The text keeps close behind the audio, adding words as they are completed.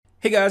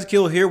Hey guys,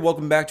 Kill here.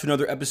 Welcome back to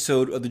another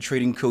episode of the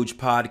Trading Coach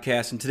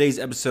Podcast. In today's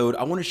episode,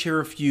 I want to share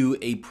with you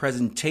a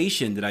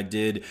presentation that I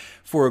did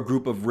for a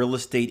group of real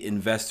estate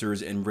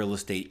investors and real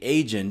estate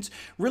agents,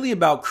 really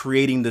about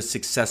creating the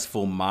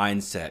successful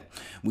mindset.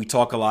 We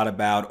talk a lot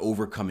about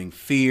overcoming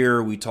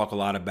fear. We talk a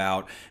lot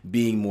about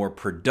being more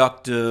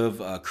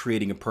productive,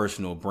 creating a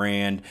personal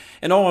brand.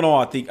 And all in all,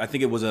 I think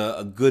it was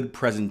a good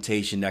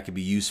presentation that could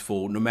be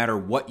useful no matter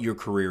what your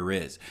career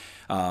is.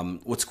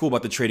 What's cool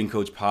about the Trading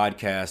Coach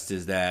Podcast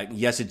is that,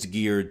 yes, it's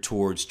geared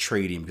towards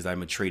trading because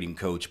I'm a trading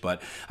coach,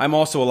 but I'm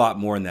also a lot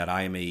more than that.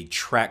 I am a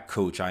track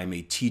coach. I am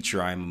a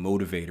teacher. I am a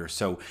motivator.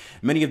 So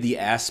many of the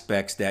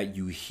aspects that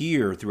you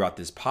hear throughout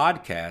this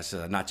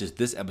podcast, not just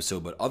this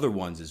episode, but other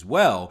ones as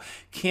well,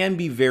 can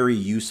be very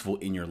useful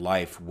in your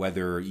life,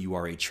 whether you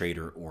are a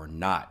trader or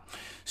not.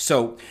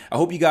 So I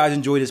hope you guys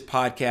enjoy this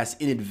podcast.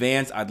 In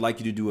advance, I'd like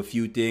you to do a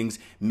few things.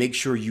 Make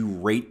sure you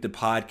rate the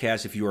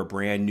podcast if you are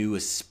brand new,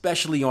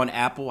 especially on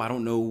Apple. I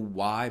don't know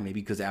why, maybe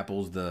because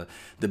Apple's the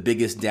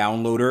biggest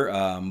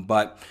downloader,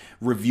 but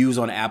reviews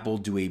on Apple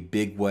do a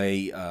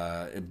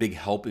big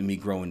help in me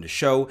growing the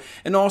show.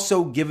 And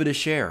also give it a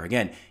share.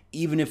 Again,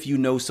 even if you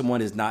know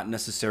someone is not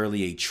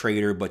necessarily a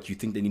trader, but you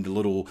think they need a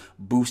little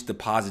boost of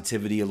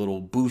positivity, a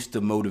little boost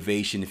of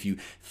motivation, if you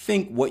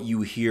think what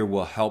you hear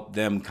will help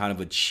them kind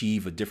of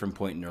achieve a different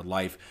point in their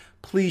life,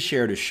 please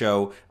share the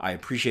show. I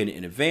appreciate it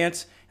in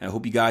advance, and I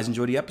hope you guys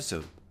enjoy the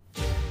episode.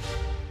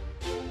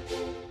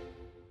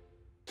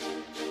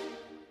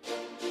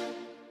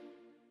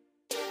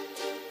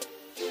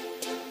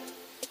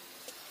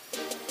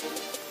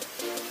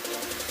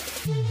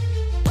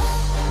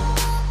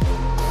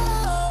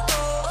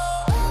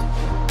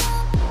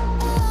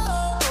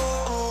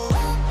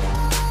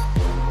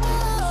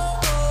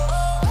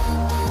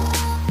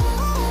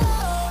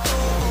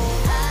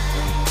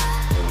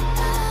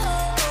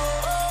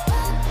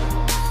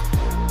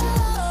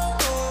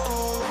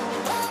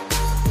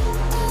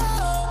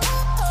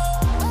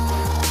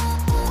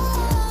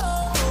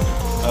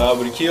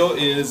 Akil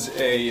is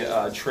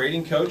a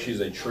trading coach.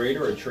 He's a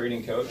trader, a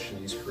trading coach, and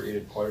he's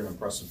created quite an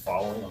impressive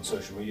following on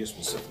social media,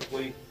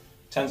 specifically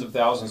tens of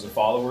thousands of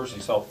followers.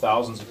 He's helped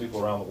thousands of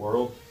people around the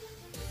world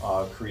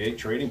create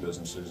trading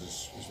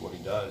businesses is what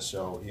he does.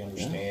 So he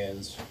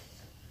understands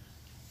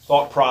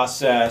thought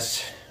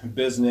process,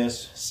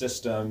 business,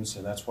 systems,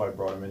 and that's why I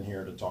brought him in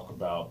here to talk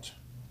about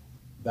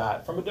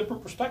that from a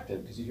different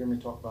perspective, because you hear me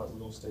talk about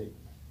real estate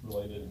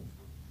related.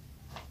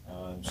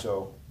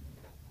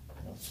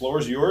 Floor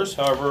is yours.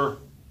 However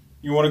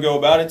you want to go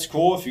about it, it's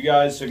cool. If you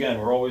guys, again,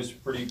 we're always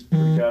pretty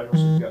casual, so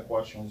if you got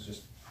questions,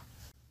 just...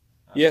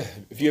 Yeah,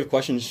 if you have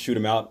questions, shoot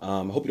them out.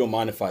 I hope you don't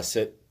mind if I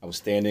sit. I was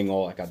standing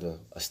I got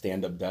a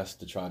stand-up desk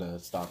to try to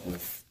stop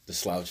with the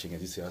slouching.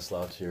 As you see, I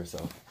slouch here,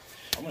 so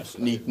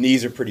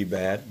knees are pretty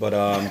bad. But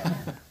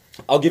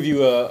I'll give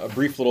you a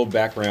brief little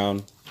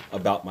background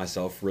about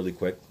myself really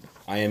quick.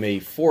 I am a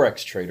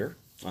Forex trader.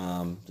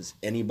 Does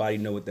anybody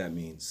know what that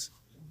means?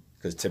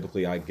 Because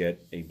typically I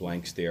get a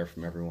blank stare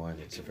from everyone.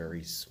 It's a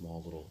very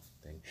small little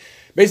thing.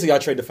 Basically, I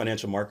trade the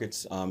financial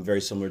markets, very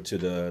similar to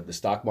the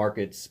stock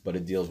markets, but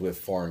it deals with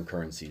foreign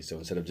currency. So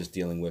instead of just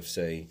dealing with,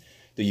 say,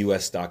 the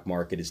U.S. stock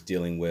market, it's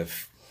dealing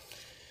with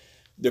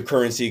the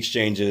currency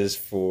exchanges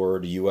for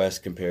the U.S.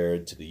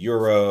 compared to the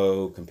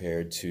euro,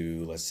 compared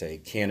to, let's say,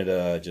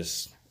 Canada,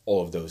 just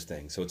all of those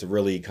things. So it's a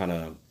really kind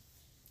of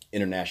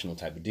international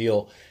type of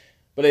deal.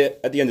 But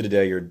at the end of the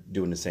day, you're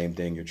doing the same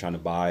thing. You're trying to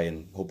buy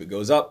and hope it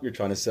goes up. You're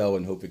trying to sell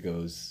and hope it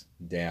goes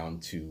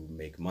down to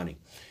make money.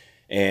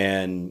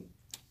 And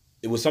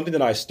it was something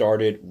that I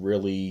started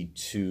really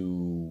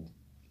to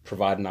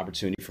provide an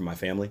opportunity for my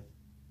family.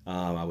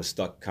 I was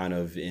stuck I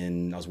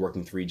was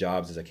working 3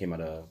 jobs as I came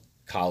out of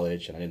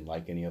college, and I didn't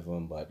like any of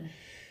them. But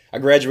I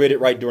graduated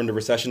right during the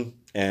recession,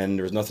 and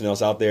there was nothing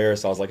else out there.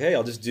 So I was like, hey,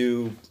 I'll just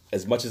do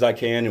as much as I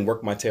can and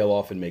work my tail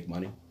off and make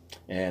money.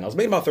 And I was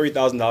making about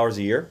 $30,000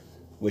 a year,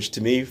 which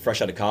to me,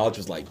 fresh out of college,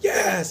 was like,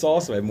 yeah, it's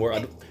awesome. I had more.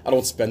 I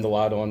don't spend a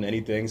lot on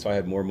anything, so I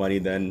had more money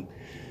than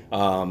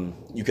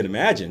you can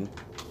imagine.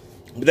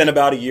 But then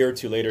about a year or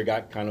two later,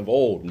 got kind of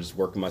old and just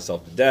working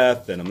myself to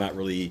death, and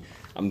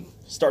I'm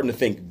starting to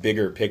think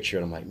bigger picture,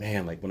 and I'm like,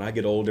 man, like when I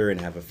get older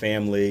and have a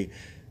family,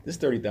 this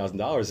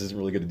 $30,000 isn't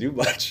really going to do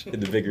much in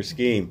the bigger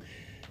scheme.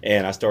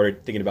 And I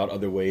started thinking about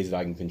other ways that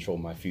I can control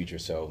my future,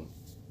 so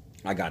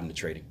I got into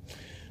trading.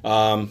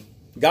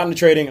 Got into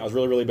trading. I was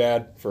really, really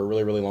bad for a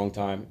really, really long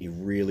time. A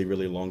really,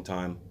 really long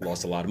time.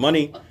 Lost a lot of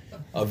money.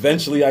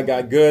 Eventually, I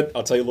got good.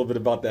 I'll tell you a little bit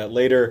about that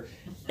later.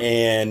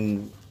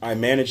 And I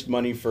managed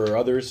money for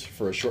others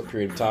for a short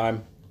period of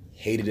time.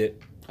 Hated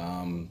it.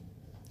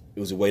 It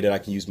was a way that I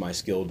can use my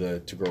skill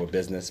to grow a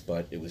business,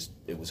 but it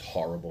was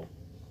horrible.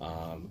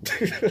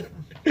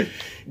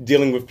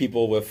 Dealing with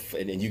people with,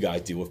 and you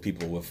guys deal with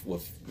people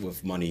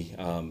with money.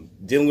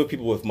 Dealing with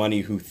people with money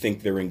who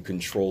think they're in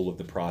control of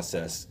the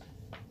process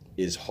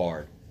is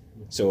hard.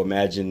 So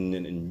imagine,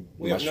 and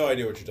we have no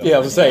idea what you're talking about. Yeah, I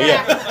was saying,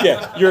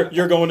 yeah.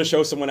 You're going to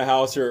show someone a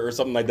house or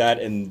something like that,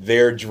 and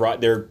they're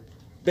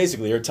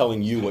basically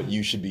telling you what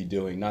you should be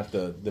doing, not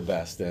the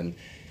best. And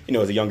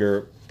as a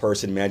younger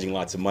person managing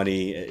lots of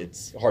money,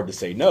 it's hard to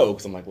say no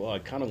because I'm like, well, I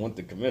kind of want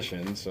the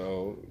commission,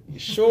 so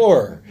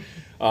sure.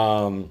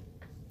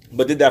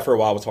 But did that for a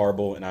while, was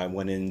horrible, and I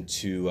went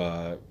into,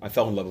 I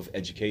fell in love with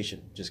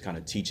education, just kind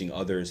of teaching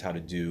others how to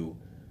do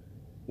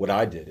what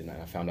I did, and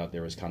I found out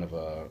there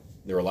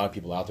were a lot of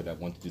people out there that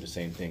want to do the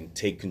same thing,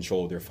 take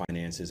control of their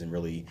finances and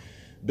really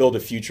build a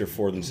future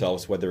for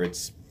themselves, whether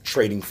it's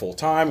trading full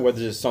time,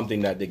 whether it's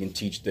something that they can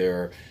teach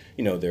their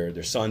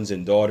sons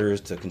and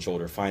daughters to control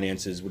their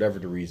finances, whatever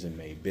the reason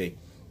may be.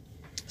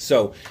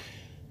 So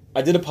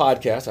I did a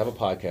podcast. I have a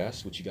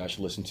podcast, which you guys should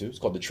listen to. It's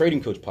called the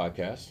Trading Coach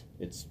Podcast.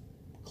 It's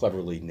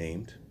cleverly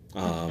named.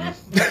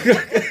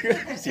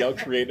 See how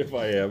creative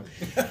I am.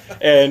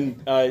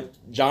 And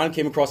John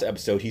came across the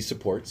episode. He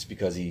supports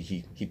because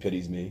he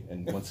pities me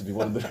and wants to be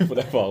one of the people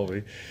that follow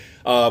me.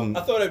 I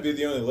thought I'd be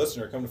the only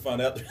listener. Come to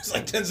find out, there's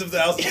like tens of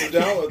thousands of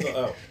downloads.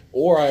 Oh.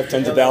 Or I have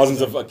tens of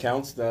thousands of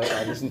accounts that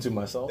I listen to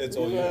myself. It's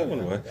all you.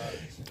 Anyway.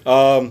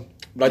 But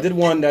I did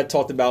one that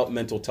talked about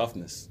mental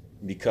toughness,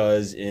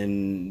 because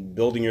in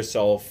building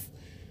yourself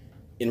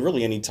in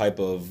really any type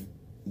of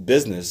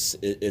business,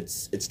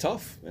 it's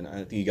tough, and I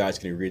think you guys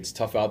can agree it's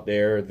tough out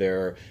there.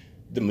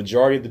 The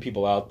majority of the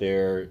people out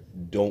there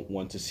don't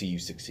want to see you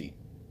succeed,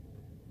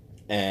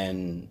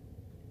 and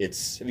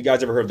have you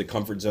guys ever heard of the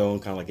comfort zone,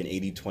 kind of like an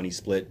 80-20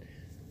 split,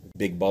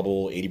 big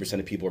bubble? 80%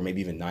 of people, or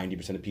maybe even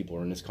 90% of people,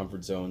 are in this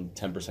comfort zone,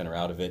 10% are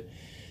out of it.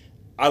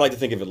 I like to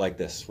think of it like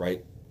this,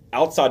 right?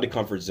 Outside the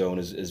comfort zone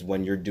is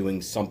when you're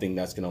doing something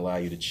that's going to allow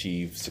you to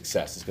achieve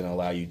success. It's going to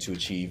allow you to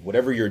achieve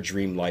whatever your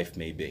dream life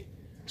may be.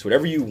 So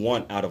whatever you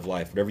want out of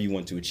life, whatever you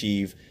want to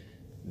achieve,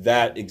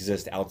 that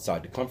exists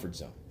outside the comfort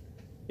zone.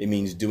 It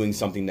means doing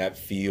something that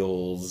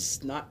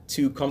feels not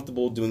too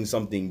comfortable, doing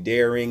something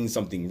daring,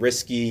 something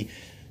risky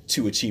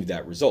to achieve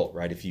that result,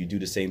 right? If you do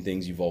the same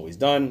things you've always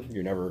done,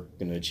 you're never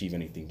going to achieve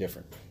anything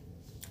different.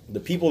 The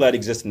people that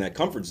exist in that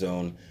comfort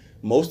zone,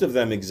 most of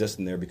them exist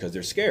in there because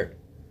they're scared,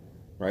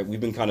 right?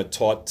 We've been kind of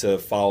taught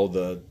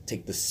to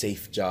take the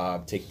safe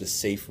job, take the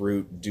safe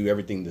route, do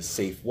everything the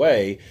safe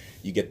way.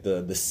 You get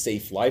the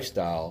safe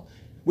lifestyle,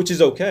 which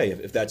is okay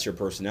if that's your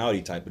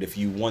personality type. But if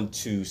you want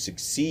to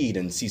succeed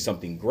and see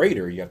something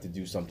greater, you have to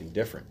do something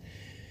different.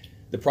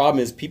 The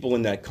problem is people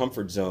in that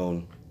comfort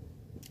zone,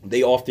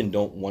 they often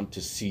don't want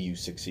to see you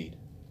succeed.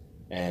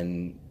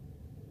 And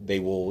they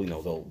will,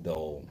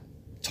 they'll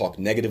talk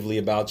negatively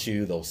about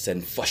you. They'll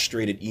send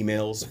frustrated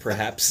emails,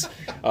 perhaps,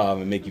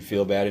 and make you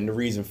feel bad. And the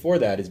reason for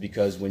that is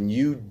because when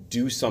you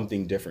do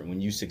something different,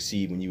 when you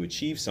succeed, when you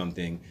achieve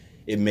something,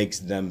 it makes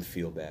them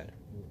feel bad.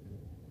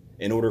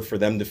 In order for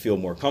them to feel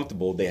more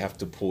comfortable, they have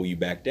to pull you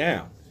back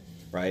down,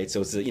 right?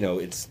 So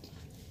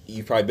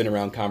you've probably been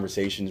around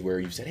conversations where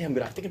you've said, hey, I'm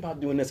thinking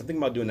about doing this, I'm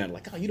thinking about doing that.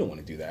 Like, oh, you don't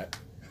want to do that.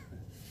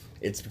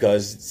 It's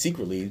because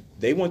secretly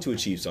they want to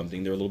achieve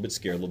something. They're a little bit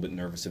scared, a little bit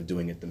nervous of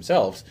doing it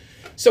themselves.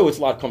 So it's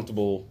a lot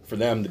comfortable for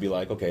them to be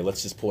like, okay,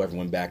 let's just pull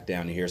everyone back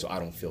down here so I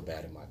don't feel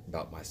bad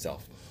about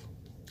myself.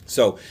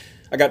 So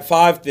I got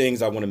 5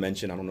 things I want to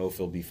mention. I don't know if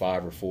it'll be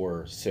 5 or 4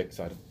 or 6.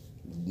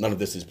 None of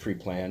this is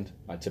pre-planned.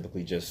 I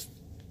typically just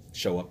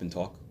show up and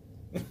talk.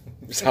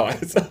 That's how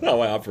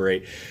I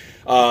operate.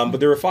 But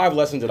there are 5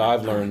 lessons that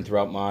I've learned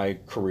throughout my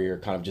career,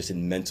 kind of just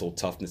in mental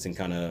toughness and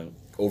kind of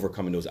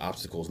overcoming those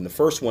obstacles. And the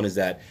first one is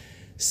that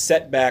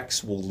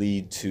setbacks will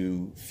lead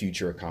to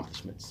future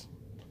accomplishments.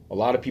 A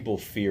lot of people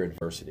fear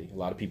adversity. A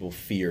lot of people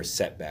fear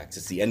setbacks.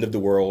 It's the end of the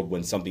world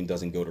when something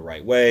doesn't go the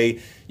right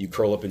way. You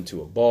curl up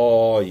into a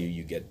ball,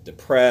 you get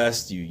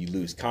depressed, you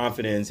lose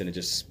confidence, and it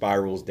just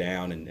spirals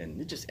down, and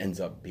it just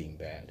ends up being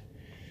bad.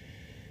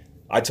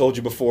 I told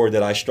you before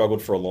that I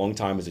struggled for a long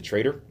time as a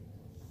trader.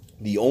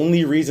 The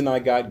only reason I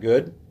got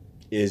good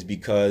is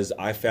because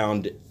I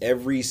found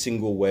every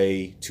single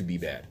way to be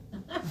bad.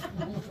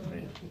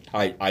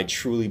 I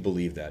truly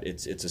believe that.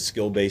 It's a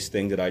skill-based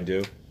thing that I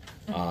do.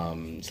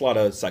 It's a lot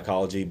of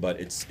psychology, but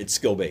it's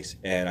skill-based.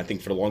 And I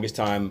think for the longest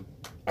time,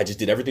 I just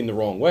did everything the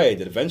wrong way,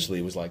 that eventually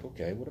it was like,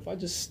 okay, what if I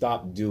just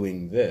stop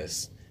doing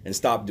this and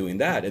stop doing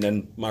that? And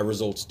then my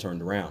results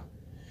turned around.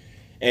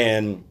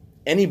 And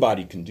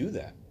anybody can do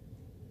that.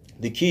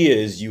 The key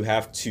is you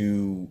have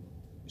to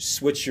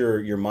switch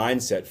your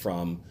mindset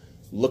from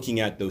looking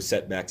at those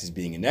setbacks as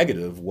being a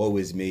negative, woe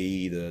is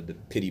me, the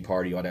pity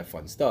party, all that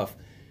fun stuff,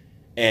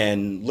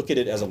 and look at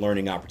it as a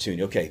learning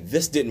opportunity. Okay,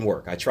 this didn't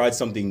work. I tried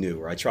something new,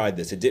 or I tried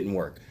this, it didn't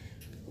work.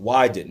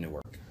 Why didn't it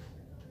work?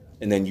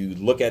 And then you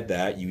look at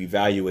that, you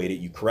evaluate it,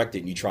 you correct it,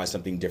 and you try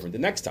something different the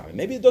next time.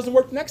 Maybe it doesn't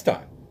work the next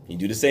time. You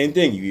do the same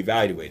thing, you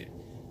evaluate it.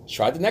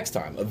 Try it the next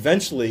time.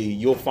 Eventually,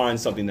 you'll find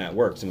something that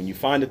works. And when you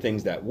find the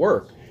things that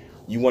work,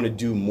 you want to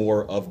do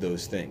more of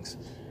those things.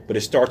 But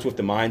it starts with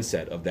the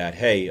mindset of that,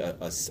 hey,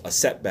 a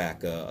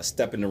setback, a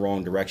step in the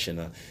wrong direction,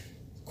 a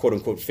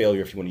quote-unquote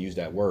failure, if you want to use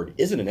that word,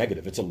 isn't a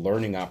negative. It's a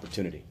learning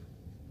opportunity.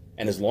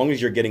 And as long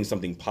as you're getting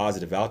something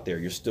positive out there,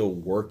 you're still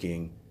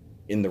working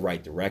in the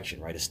right direction,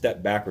 right? A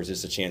step backwards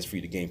is a chance for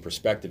you to gain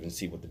perspective and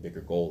see what the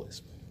bigger goal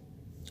is.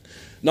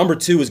 Number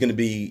 2 is going to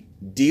be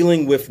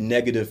dealing with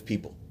negative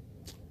people.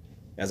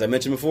 As I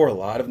mentioned before, a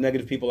lot of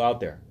negative people out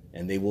there.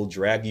 and they will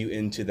drag you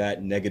into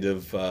that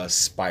negative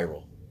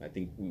spiral. I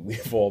think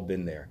we've all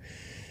been there.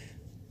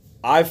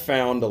 I've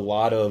found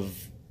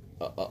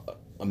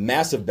a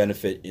massive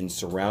benefit in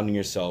surrounding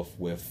yourself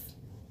with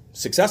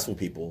successful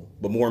people,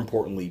 but more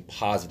importantly,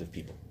 positive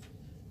people.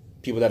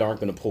 People that aren't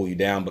going to pull you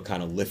down, but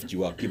kind of lift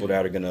you up. People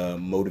that are going to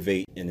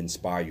motivate and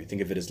inspire you.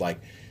 Think of it as like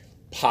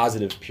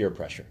positive peer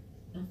pressure.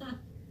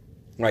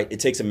 Right? It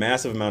takes a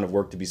massive amount of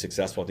work to be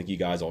successful. I think you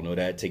guys all know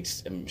that.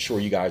 I'm sure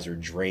you guys are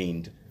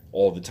drained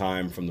all the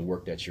time from the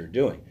work that you're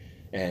doing.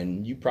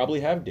 And you probably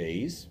have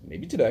days,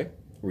 maybe today,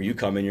 where you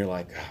come in, you're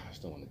like, oh, I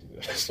just don't want to do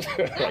this.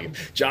 Like,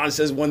 John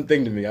says one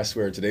thing to me, I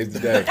swear, today's the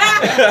day.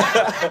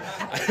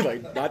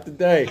 Like, not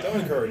today.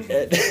 Don't encourage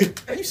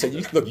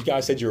me. Look, you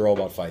guys said you were all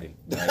about fighting.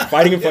 Right?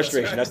 Fighting and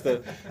frustration. That's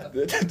the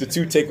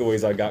two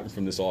takeaways I've gotten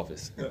from this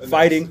office.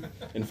 Fighting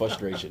and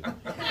frustration.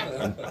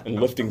 And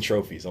lifting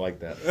trophies. I like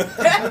that.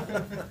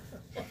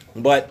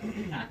 But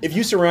if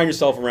you surround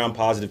yourself around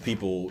positive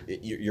people,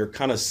 you're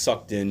kind of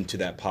sucked into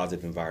that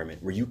positive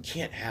environment where you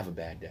can't have a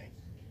bad day.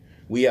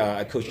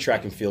 I coach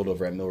track and field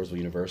over at Millersville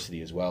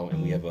University as well,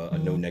 and we have a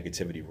no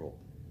negativity rule.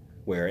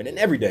 And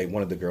every day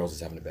one of the girls is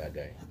having a bad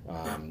day.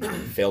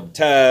 Failed the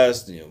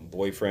test,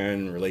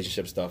 boyfriend,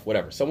 relationship stuff,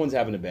 whatever. Someone's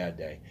having a bad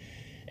day.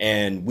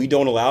 And we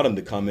don't allow them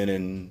to come in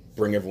and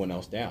bring everyone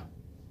else down.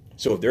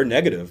 So if they're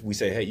negative, we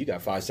say, hey, you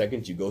got 5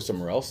 seconds, you go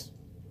somewhere else,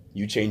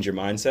 you change your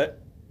mindset,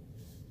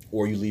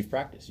 or you leave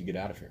practice, you get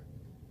out of here.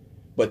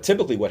 But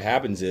typically what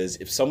happens is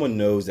if someone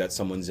knows that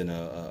someone's in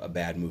a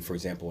bad mood, for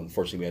example,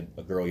 unfortunately we had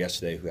a girl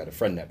yesterday who had a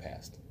friend that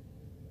passed.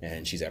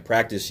 And she's at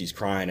practice, she's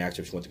crying, asked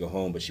her if she wanted to go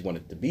home, but she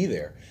wanted to be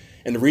there.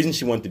 And the reason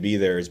she wanted to be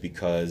there is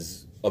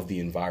because of the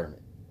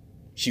environment.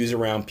 She was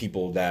around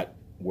people that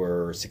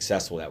were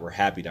successful, that were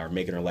happy, that were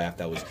making her laugh,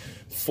 that was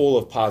full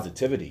of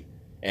positivity.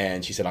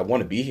 And she said, I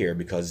want to be here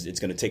because it's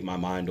going to take my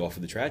mind off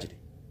of the tragedy.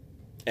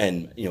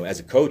 And as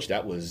a coach,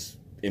 that was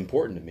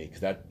important to me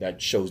because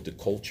that shows the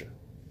culture.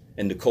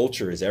 And the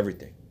culture is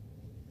everything.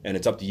 And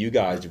it's up to you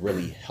guys to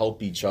really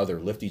help each other,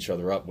 lift each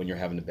other up when you're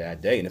having a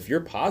bad day. And if you're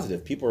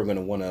positive, people are going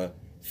to want to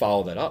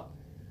follow that up.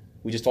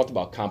 We just talked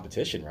about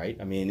competition, right?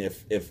 I mean,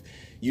 if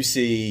you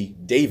see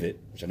David,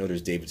 which I know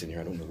there's Davids in here,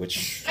 I don't know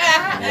which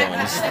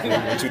ones,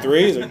 1, 2,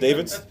 3, is there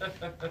Davids?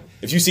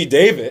 If you see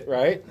David,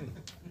 right,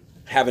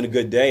 having a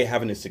good day,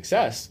 having a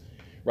success,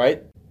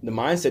 right, the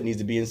mindset needs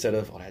to be instead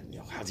of,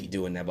 how's he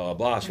doing that, blah, blah,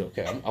 blah. So,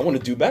 okay, I want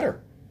to do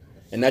better.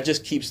 And that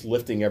just keeps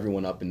lifting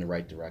everyone up in the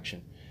right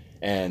direction.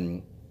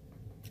 And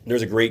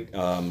there's a great,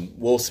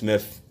 Will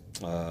Smith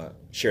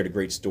shared a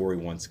great story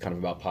once kind of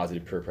about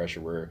positive peer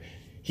pressure where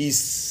he's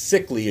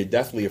sickly,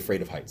 deathly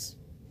afraid of heights.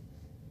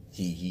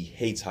 He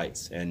hates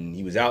heights. And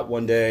he was out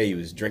one day, he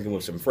was drinking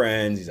with some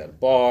friends, he's at a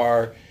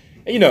bar.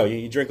 And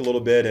you drink a little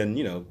bit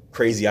and,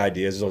 crazy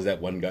ideas. There's always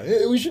that one guy,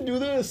 hey, we should do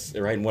this.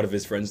 Right? And one of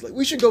his friends like,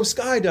 we should go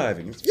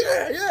skydiving. He's,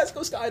 yeah, let's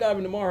go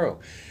skydiving tomorrow.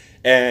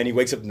 And he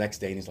wakes up the next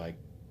day and he's like,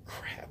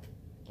 crap.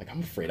 Like,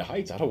 I'm afraid of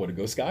heights. I don't want to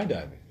go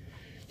skydiving.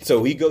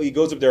 So he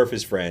goes up there with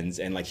his friends,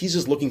 and he's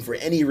just looking for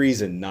any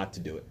reason not to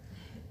do it.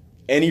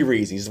 Any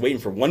reason. He's just waiting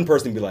for one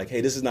person to be like,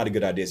 hey, this is not a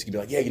good idea. So he can be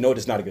like, yeah,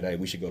 it's not a good idea.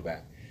 We should go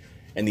back.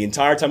 And the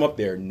entire time up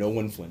there, no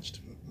one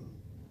flinched.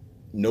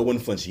 No one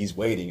flinched. He's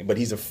waiting. But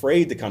he's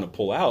afraid to kind of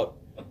pull out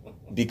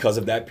because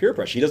of that peer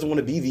pressure. He doesn't want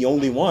to be the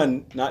only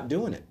one not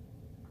doing it.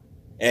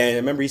 And I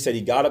remember he said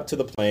he got up to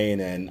the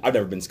plane, and I've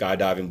never been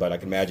skydiving, but I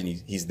can imagine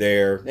he's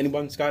there.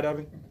 Anyone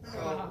skydiving?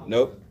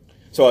 Nope.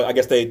 So I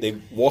guess they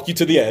walk you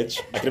to the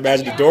edge. I can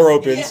imagine the door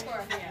opens.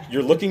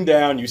 You're looking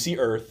down, you see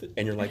Earth,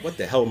 and you're like, what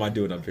the hell am I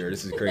doing up here?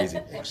 This is crazy.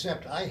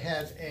 Except I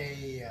had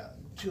a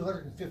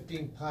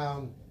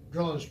 215-pound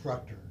drill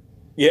instructor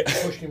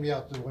pushing me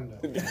out the window.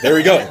 There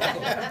we go.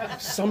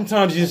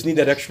 Sometimes you just need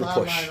that extra Stop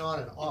push. mine on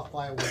and off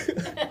I went.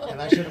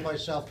 And I said to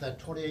myself, that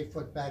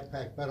 28-foot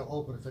backpack better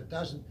open. If it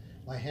doesn't,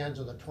 my hands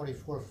on the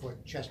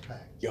 24-foot chest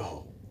pack.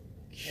 Yo.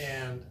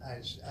 And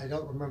I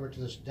don't remember to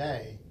this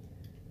day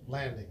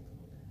landing.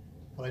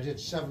 But I did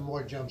 7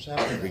 more jumps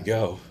after that. There we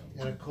go.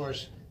 And of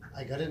course,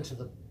 I got into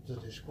the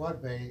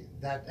squad bay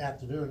that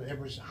afternoon, and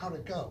everybody said, how'd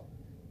it go?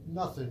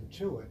 Nothing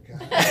to it,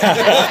 guys.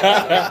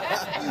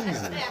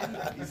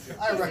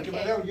 I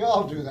recommend you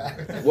all do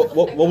that.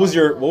 What was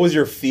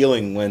your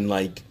feeling when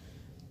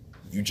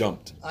you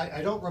jumped?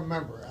 I don't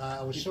remember.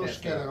 I was so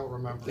scared I don't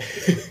remember.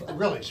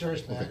 Really,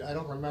 seriously, I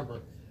don't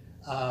remember.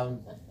 I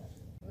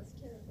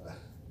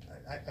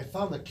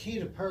found the key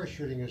to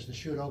parachuting is the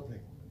chute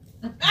opening.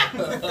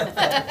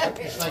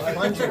 It's like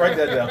bungee. Write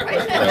that down.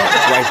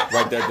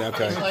 Write that down.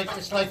 Okay.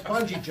 It's like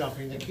bungee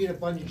jumping. The key to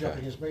bungee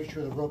jumping is make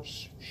sure the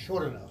rope's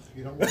short enough.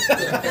 You don't.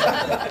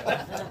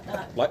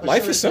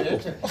 Life is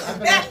simple. I've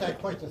been asked that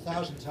question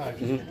 1,000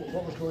 times. Mm-hmm.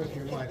 What was going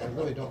through your mind? I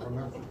really don't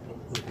remember.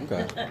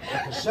 Okay. But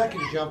the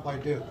second jump, I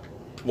do.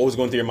 What was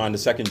going through your mind the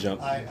second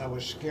jump? I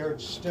was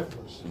scared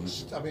stiffless.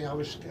 Mm-hmm. I mean,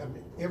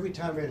 every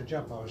time I made a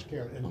jump, I was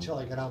scared until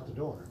I got out the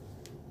door.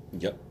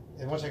 Yep.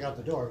 And once I got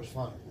the door, it was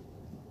fine.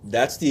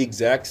 That's the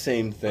exact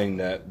same thing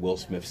that Will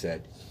Smith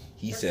said.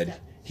 He said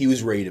he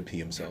was ready to pee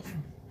himself.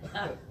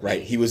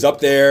 right? He was up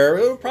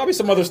there, probably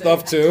some other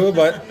stuff too,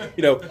 but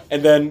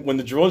and then when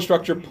the drill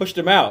instructor pushed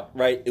him out,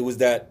 right, it was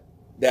that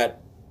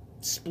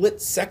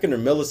split second or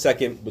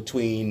millisecond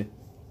between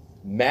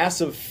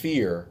massive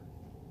fear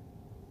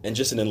and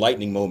just an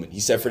enlightening moment. He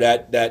said for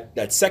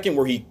that second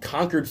where he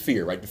conquered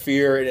fear, right, the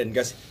fear, and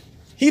guess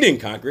he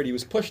didn't conquer it, he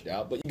was pushed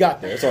out, but you got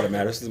there. That's all that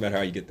matters. It doesn't matter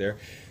how you get there.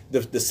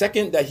 The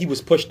second that he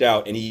was pushed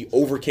out and he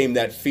overcame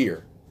that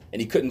fear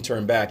and he couldn't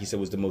turn back, he said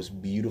was the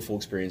most beautiful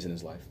experience in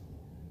his life.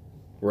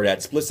 Where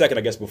that split second,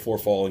 I guess, before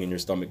falling and your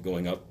stomach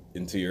going up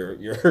into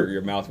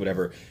your mouth,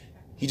 whatever,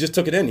 he just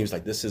took it in. He was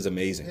like, "This is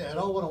amazing." Yeah, it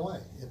all went away.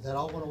 That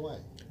all went away.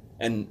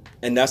 And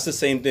that's the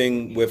same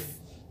thing with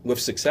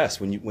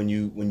success. When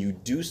you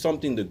do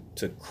something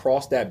to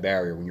cross that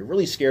barrier, when you're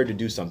really scared to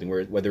do something,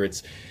 whether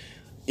it's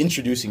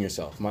introducing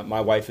yourself. My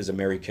wife is a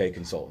Mary Kay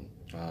consultant,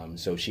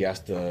 so she has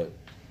to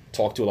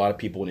talk to a lot of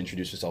people and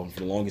introduce herself. And for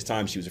the longest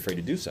time, she was afraid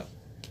to do so.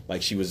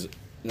 Like, she was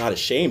not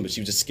ashamed, but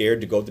she was just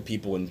scared to go up to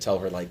people and tell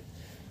her, like,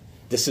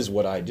 this is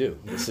what I do.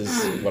 This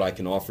is what I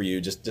can offer you.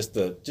 Just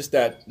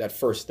that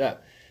first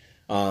step.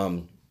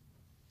 But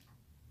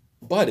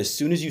as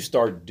soon as you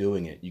start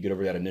doing it, you get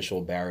over that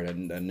initial barrier,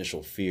 that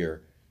initial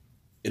fear.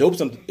 It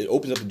opens up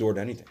the door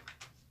to anything.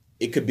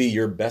 It could be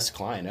your best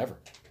client ever.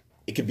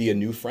 It could be a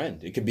new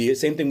friend. It could be the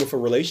same thing with a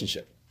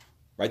relationship,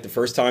 right? The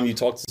first time you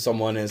talk to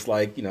someone, and it's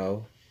like,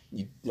 you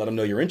let them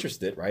know you're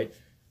interested, right?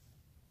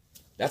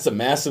 That's a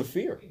massive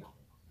fear.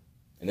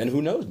 And then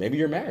who knows? Maybe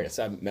you're married. That's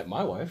how I met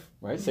my wife,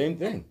 right? Same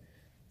thing.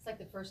 It's like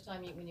the first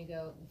time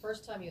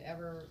you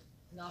ever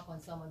knock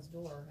on someone's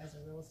door as a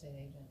real estate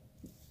agent.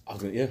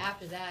 Yeah.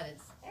 After that,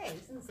 it's, hey,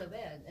 this isn't so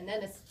bad. And then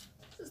this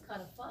is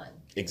kind of fun.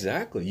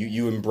 Exactly.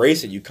 You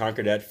embrace it. You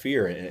conquer that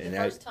fear. And the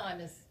first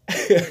time is...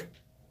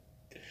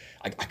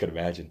 I could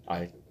imagine.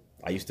 I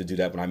used to do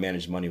that when I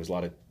managed money. It was a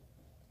lot of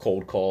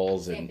cold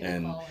calls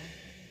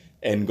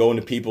and going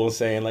to people and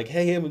saying, like,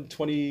 hey, I'm a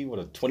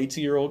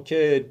 22-year-old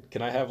kid.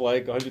 Can I have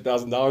like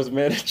 $100,000 to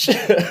manage?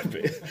 A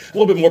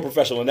little bit more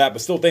professional than that,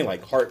 but still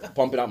like heart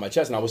pumping out my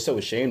chest. And I was so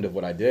ashamed of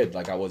what I did.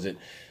 Like, I wasn't,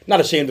 not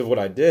ashamed of what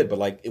I did, but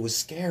like, it was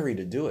scary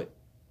to do it.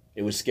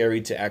 It was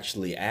scary to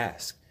actually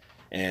ask.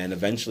 And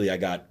eventually I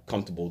got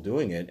comfortable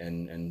doing it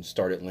and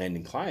started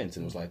landing clients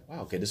and was like,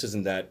 wow, okay, this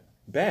isn't that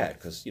bad.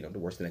 Because, the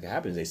worst thing that can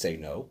happen is they say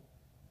no.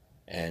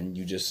 And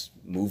you just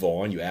move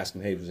on. You ask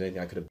them, hey, was there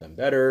anything I could have done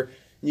better?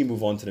 And you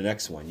move on to the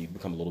next one. You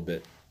become a little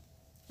bit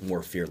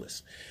more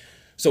fearless.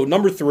 So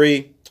number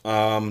 3,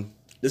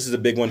 this is a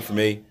big one for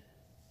me.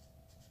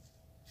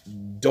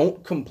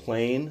 Don't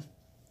complain,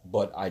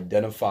 but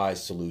identify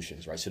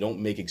solutions, right? So don't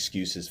make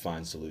excuses,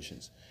 find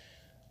solutions.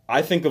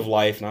 I think of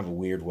life, and I have a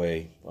weird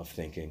way of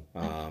thinking,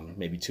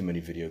 maybe too many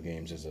video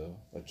games as a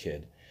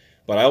kid.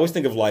 But I always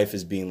think of life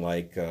as being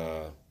like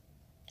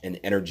an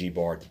energy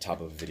bar at the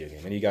top of a video game.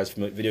 Any of you guys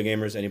familiar, video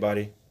gamers,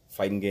 anybody?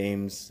 Fighting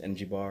games,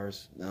 energy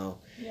bars? No?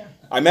 Yeah.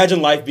 I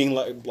imagine life being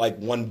like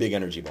one big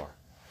energy bar.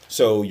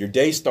 So your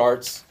day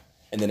starts,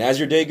 and then as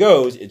your day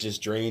goes, it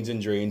just drains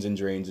and drains and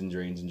drains and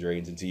drains and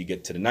drains until you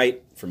get to the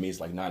night. For me, it's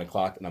like 9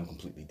 o'clock, and I'm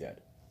completely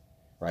dead,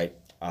 right?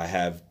 I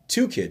have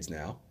 2 kids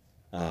now,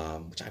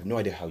 which I have no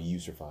idea how you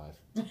survive.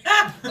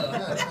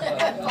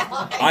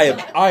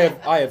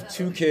 I have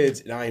 2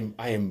 kids, and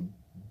I am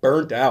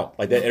burnt out.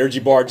 Like, that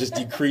energy bar just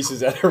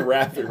decreases at a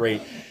rapid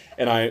rate.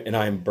 And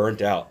I'm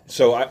burnt out.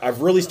 So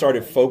I've really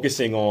started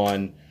focusing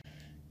on,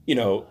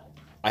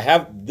 I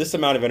have this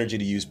amount of energy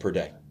to use per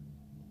day.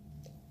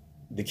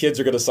 The kids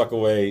are going to suck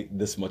away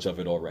this much of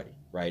it already,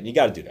 right? And you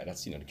got to do that.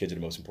 That's, the kids are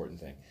the most important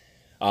thing.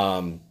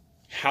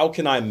 How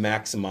can I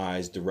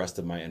maximize the rest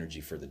of my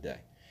energy for the day?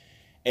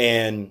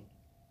 And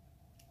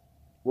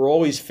we're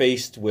always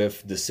faced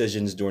with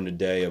decisions during the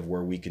day of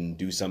where we can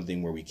do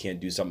something, where we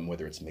can't do something,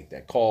 whether it's make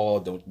that call,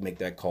 don't make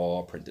that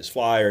call, print this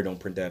flyer, don't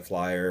print that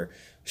flyer,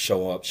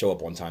 show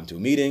up on time to a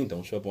meeting,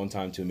 don't show up on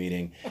time to a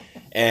meeting.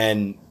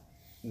 And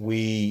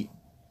we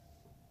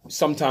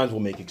sometimes will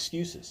make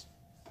excuses.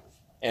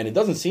 And it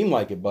doesn't seem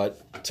like it,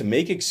 but to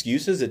make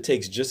excuses, it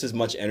takes just as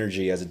much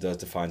energy as it does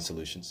to find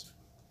solutions.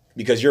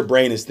 Because your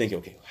brain is thinking,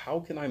 okay, how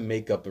can I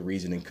make up a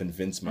reason and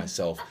convince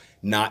myself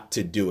not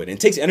to do it? And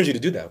it takes energy to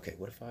do that. Okay,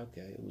 what if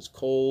it was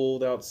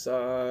cold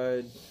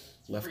outside,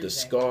 left a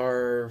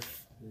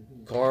scarf,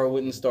 car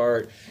wouldn't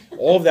start.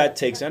 All of that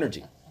takes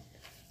energy.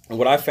 And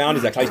what I found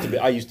is that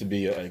I used to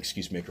be an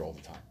excuse maker all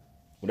the time.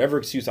 Whatever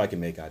excuse I can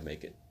make, I'd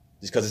make it.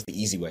 Just because it's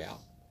the easy way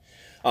out.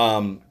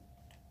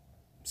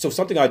 So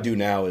something I do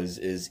now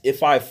is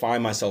if I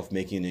find myself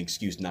making an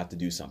excuse not to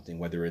do something,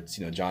 whether it's,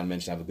 John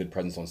mentioned I have a good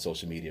presence on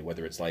social media,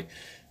 whether it's like,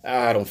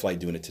 I don't feel like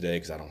doing it today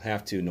because I don't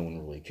have to, no one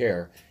will really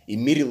care.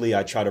 Immediately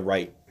I try to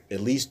write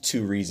at least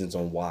 2 reasons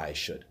on why I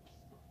should.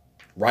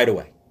 Right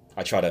away.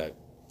 I try to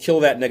kill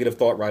that negative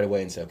thought right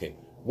away and say, okay,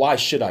 why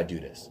should I do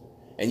this?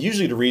 And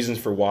usually the reasons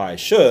for why I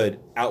should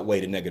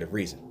outweigh the negative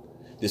reason.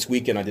 This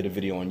weekend I did a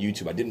video on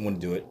YouTube. I didn't want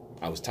to do it.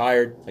 I was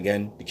tired.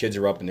 Again, the kids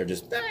are up and they're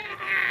just,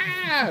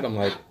 and I'm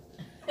like,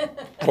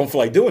 I don't feel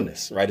like doing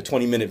this, right? A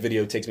 20-minute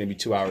video takes maybe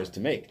 2 hours to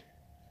make.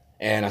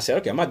 And I said,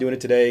 okay, I'm not doing it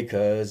today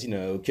because,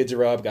 kids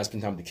are up, got to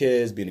spend time with the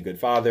kids, being a good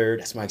father.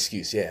 That's my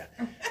excuse, yeah.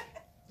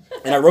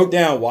 And I wrote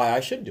down why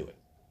I should do it.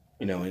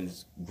 And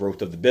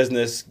growth of the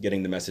business,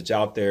 getting the message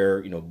out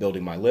there,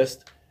 building my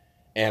list.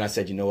 And I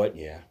said, you know what?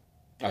 Yeah,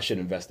 I should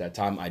invest that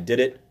time. I did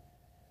it.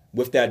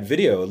 With that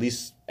video, at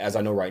least as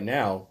I know right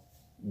now,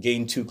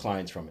 gained 2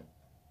 clients from it.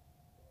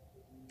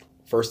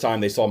 First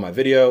time they saw my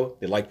video,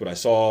 they liked what I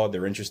saw,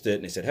 they're interested,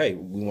 and they said, hey,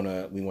 we want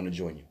to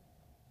join you.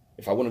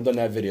 If I wouldn't have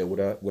done that video,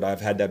 would I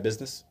have had that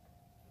business?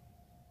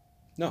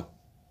 No.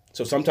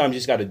 So sometimes you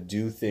just got to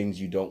do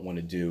things you don't want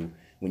to do.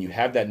 When you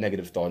have that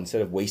negative thought,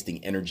 instead of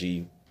wasting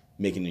energy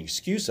making an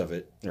excuse of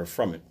it or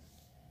from it,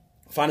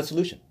 find a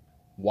solution.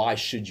 Why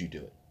should you do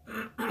it?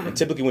 And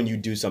typically when you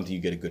do something, you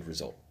get a good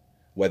result.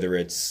 Whether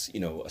it's,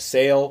 a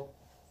sale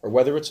or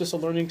whether it's just a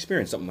learning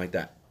experience, something like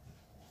that.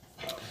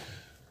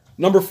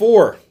 Number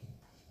 4,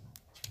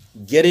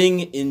 getting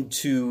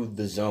into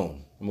the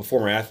zone. I'm a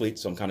former athlete,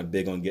 so I'm kind of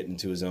big on getting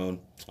into a zone.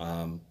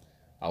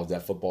 I was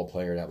that football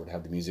player that would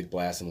have the music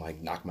blast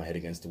and knock my head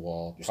against the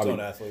wall. You're still an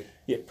athlete.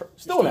 Yeah,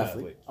 still an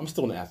athlete. I'm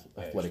still an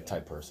athletic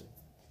type person.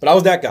 But I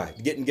was that guy,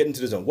 getting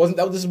into the zone.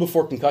 This is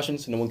before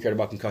concussions, no one cared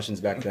about concussions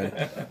back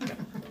then.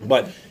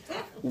 But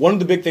one of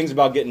the big things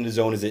about getting in the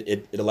zone is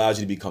it allows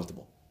you to be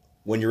comfortable.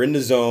 When you're in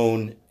the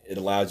zone, it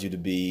allows you to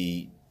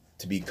be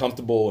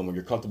comfortable, and when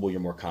you're comfortable, you're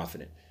more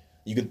confident.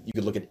 You could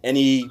look at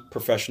any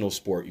professional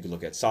sport. You could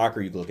look at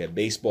soccer, you could look at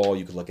baseball,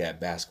 you could look at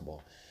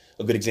basketball.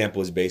 A good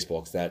example is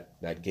baseball, because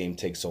that game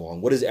takes so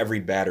long. What does every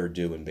batter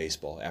do in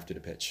baseball after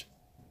the pitch?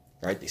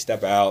 Right? They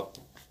step out,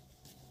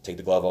 take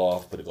the glove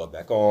off, put the glove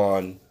back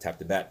on, tap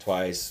the bat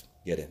twice,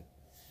 get in.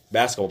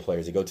 Basketball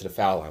players, they go to the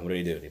foul line. What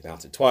do? They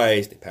bounce it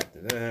twice, they pack do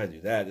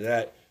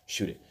that,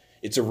 shoot it.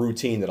 It's a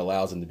routine that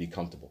allows them to be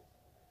comfortable.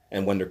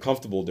 And when they're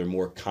comfortable, they're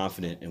more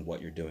confident in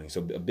what you're doing.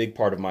 So a big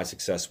part of my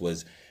success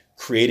was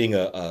creating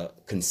a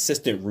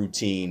consistent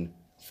routine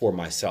for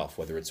myself,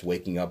 whether it's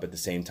waking up at the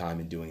same time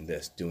and doing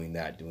this, doing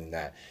that.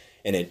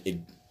 And it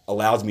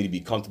allows me to be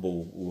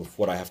comfortable with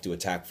what I have to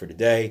attack for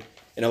today,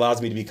 and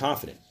allows me to be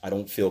confident. I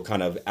don't feel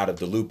kind of out of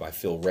the loop. I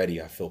feel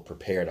ready. I feel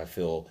prepared. I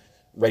feel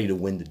ready to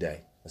win the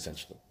day,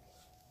 essentially.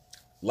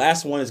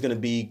 Last one is going to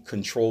be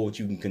control what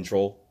you can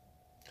control.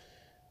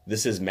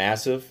 This is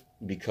massive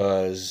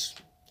because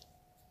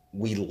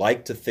we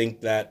like to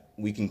think that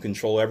we can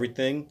control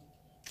everything.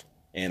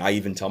 And I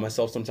even tell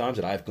myself sometimes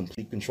that I have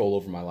complete control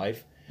over my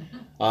life.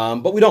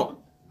 But we don't.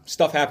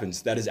 Stuff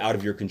happens that is out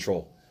of your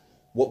control.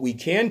 What we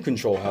can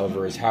control,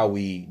 however, is how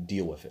we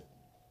deal with it.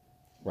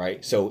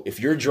 Right? So if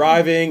you're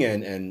driving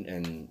and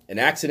an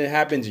accident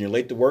happens and you're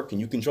late to work, can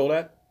you control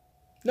that?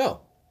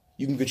 No.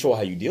 You can control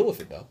how you deal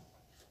with it, though.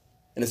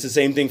 And it's the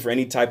same thing for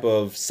any type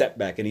of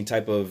setback, any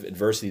type of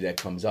adversity that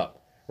comes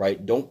up.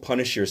 Right? Don't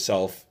punish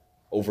yourself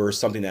over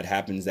something that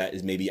happens that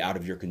is maybe out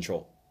of your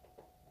control.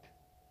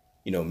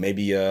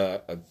 Maybe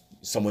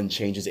someone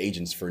changes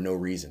agents for no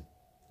reason.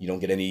 You don't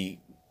get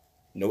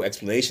no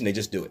explanation. They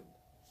just do it.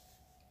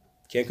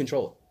 Can't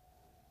control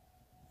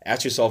it.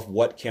 Ask yourself,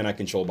 what can I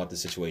control about the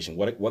situation?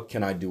 What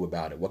can I do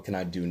about it? What can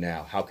I do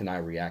now? How can I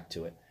react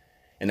to it?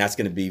 And that's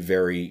going to be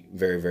very,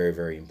 very, very,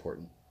 very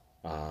important.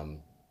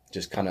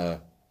 Just kind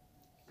of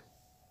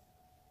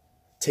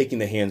taking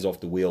the hands off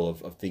the wheel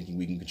of thinking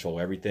we can control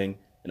everything,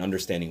 and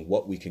understanding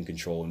what we can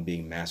control and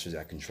being masters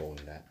at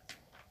controlling that.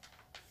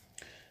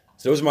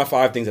 So those are my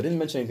 5 things. I didn't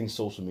mention anything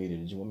social media.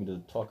 Did you want me to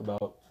talk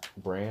about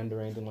brand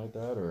or anything like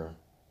that? Or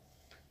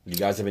do you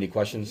guys have any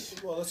questions?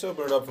 Well, let's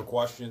open it up for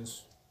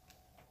questions.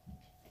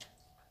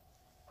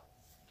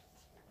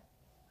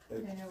 No,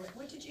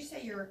 what did you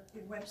say your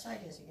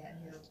website is again?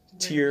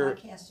 Tier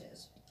podcast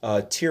is?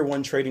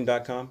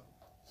 Tier1trading.com.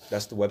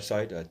 That's the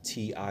website.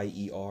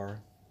 TIERONE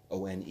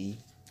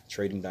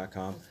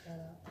trading.com.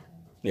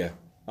 Yeah.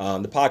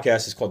 The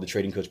podcast is called the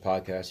Trading Coach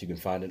Podcast. You can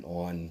find it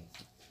on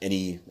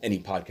any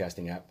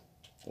podcasting app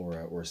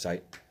or a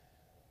site.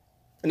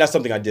 And that's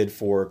something I did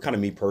for kind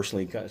of me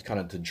personally, kind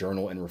of to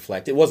journal and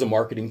reflect. It was a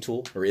marketing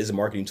tool, or is a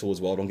marketing tool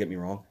as well. Don't get me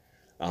wrong.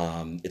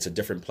 It's a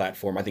different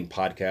platform. I think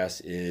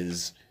podcast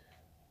is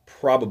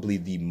probably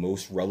the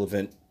most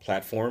relevant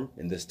platform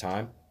in this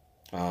time.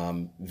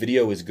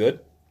 Video is good,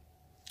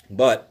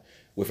 but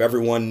with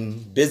everyone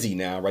busy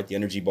now, right? The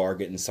energy bar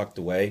getting sucked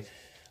away.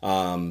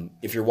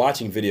 If you're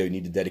watching video, you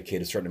need to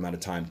dedicate a certain amount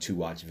of time to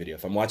watch video.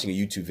 If I'm watching a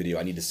YouTube video,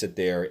 I need to sit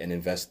there and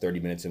invest 30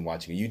 minutes in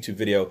watching a YouTube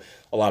video.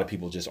 A lot of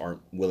people just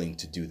aren't willing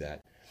to do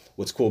that.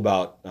 What's cool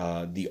about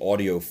the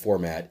audio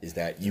format is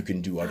that you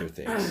can do other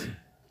things.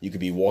 You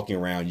could be walking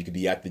around, you could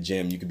be at the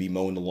gym, you could be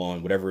mowing the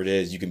lawn, whatever it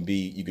is, you can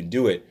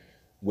do it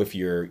with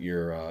your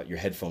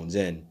headphones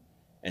in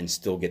and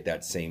still get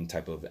that same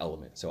type of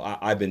element. So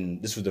I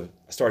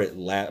started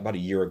about a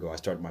year ago. I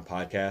started my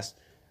podcast.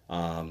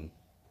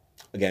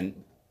 Again,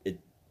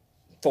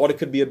 thought it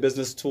could be a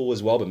business tool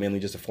as well, but mainly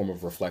just a form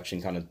of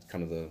reflection, kind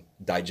of the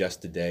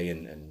digest the day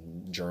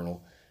and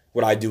journal.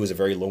 What I do is a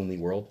very lonely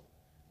world.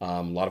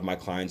 A lot of my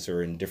clients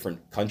are in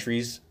different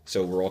countries,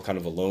 so we're all kind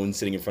of alone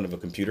sitting in front of a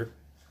computer.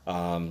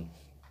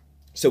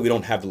 So we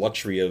don't have the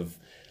luxury of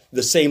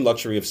the same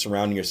luxury of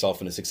surrounding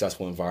yourself in a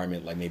successful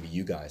environment like maybe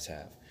you guys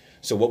have.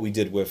 So what we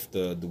did with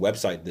the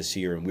website this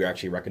year, and we were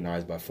actually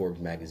recognized by Forbes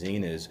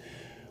magazine, is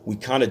we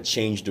kind of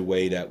changed the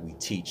way that we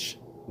teach,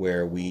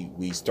 where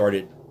we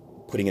started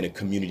putting in a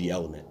community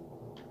element,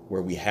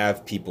 where we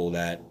have people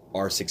that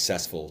are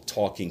successful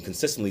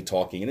consistently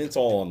talking, and it's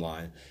all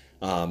online.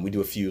 We do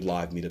a few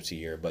live meetups a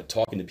year, but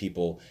talking to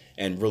people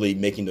and really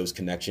making those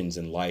connections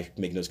in life,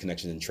 making those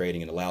connections in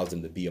trading, and allows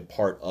them to be a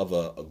part of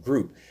a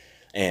group.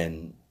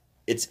 And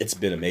it's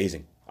been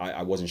amazing.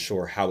 I wasn't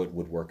sure how it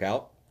would work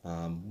out.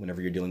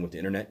 Whenever you're dealing with the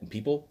internet and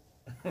people,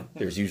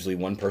 there's usually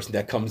one person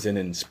that comes in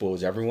and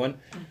spoils everyone.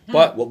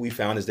 But what we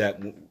found is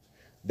that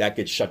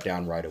gets shut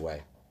down right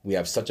away. We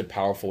have such a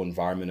powerful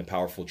environment, a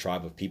powerful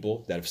tribe of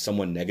people, that if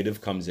someone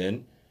negative comes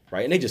in,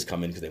 right, and they just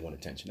come in because they want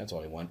attention, that's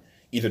all they want.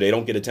 Either they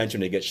don't get attention,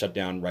 they get shut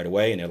down right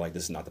away, and they're like,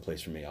 this is not the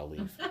place for me, I'll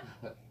leave.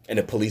 And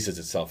it polices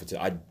itself.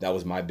 That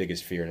was my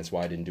biggest fear, and that's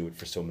why I didn't do it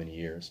for so many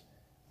years.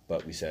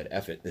 But we said,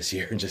 F it this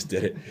year, and just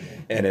did it.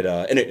 And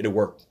it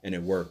worked,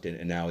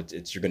 and now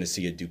you're going to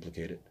see it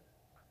duplicated.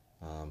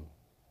 How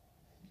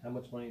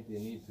much money do you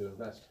need to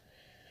invest?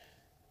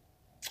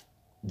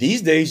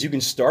 These days, you can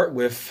start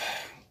with,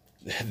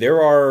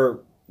 there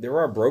are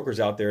brokers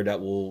out there that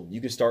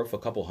you can start with a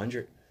couple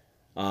hundred.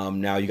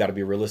 Now you got to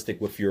be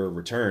realistic with your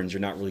returns.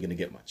 You're not really going to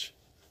get much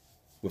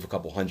with a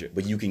couple hundred,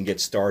 but you can get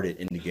started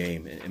in the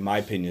game. And in my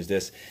opinion is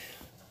this: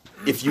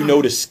 if you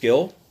know the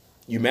skill,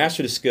 you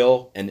master the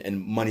skill,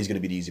 and money's going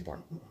to be the easy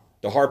part.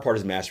 The hard part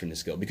is mastering the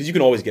skill, because you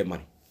can always get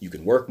money. You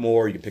can work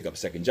more, you can pick up a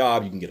second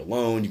job, you can get a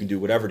loan, you can do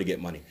whatever to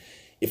get money.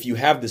 If you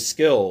have the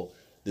skill,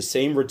 the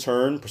same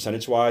return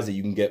percentage-wise that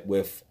you can get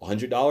with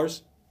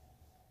 $100,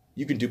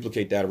 you can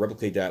duplicate that or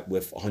replicate that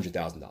with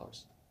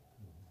 $100,000,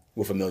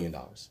 with $1 million.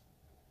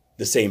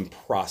 The same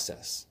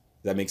process.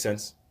 Does that make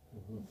sense?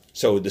 Mm-hmm.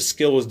 So the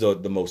skill is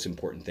the most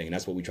important thing, and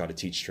that's what we try to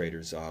teach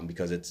traders,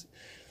 because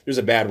there's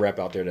a bad rep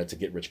out there that's a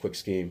get-rich-quick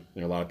scheme.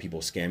 There are a lot of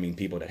people scamming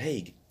people that,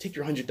 hey, take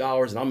your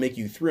 $100 and I'll make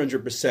you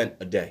 300%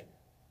 a day.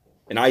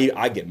 And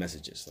I get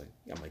messages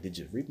I'm like, did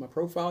you read my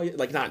profile yet?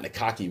 Like, not in a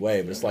cocky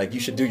way, but it's like, you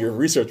should do your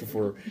research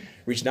before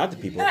reaching out to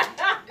people.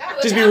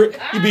 Just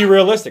be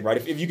realistic, right?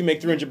 If you can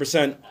make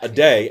 300% a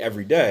day,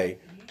 every day,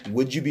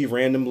 would you be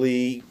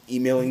randomly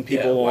emailing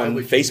people on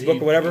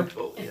Facebook or whatever?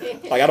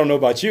 Like, I don't know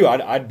about you.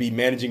 I'd be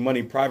managing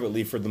money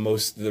privately for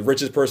the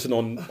richest person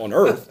on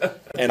earth,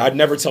 and I'd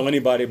never tell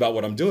anybody about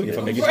what I'm doing if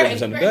I'm making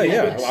 3% a day.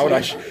 Yeah,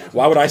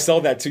 why would I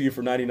sell that to you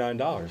for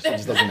 $99? It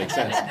just doesn't make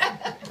sense.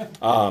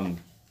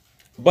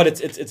 But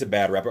it's a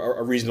bad rep.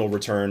 A reasonable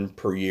return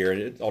per year,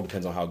 and it all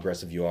depends on how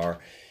aggressive you are,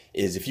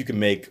 is if you can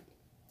make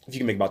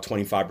about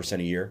 25%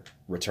 a year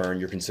return,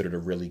 you're considered a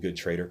really good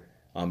trader.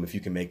 If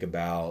you can make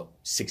about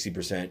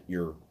 60%,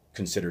 you're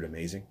considered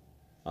amazing.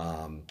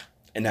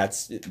 And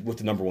that's with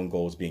the number one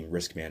goal is being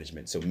risk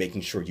management. So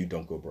making sure you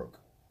don't go broke.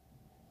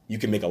 You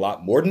can make a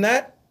lot more than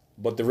that,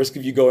 but the risk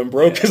of you going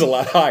broke is a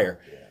lot higher.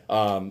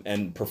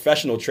 And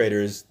professional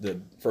traders, the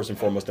first and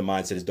foremost, the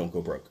mindset is don't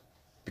go broke.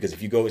 Because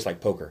if you go, it's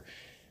like poker,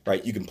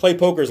 right? You can play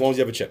poker as long as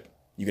you have a chip.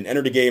 You can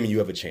enter the game and you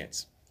have a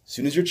chance. As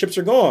soon as your chips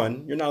are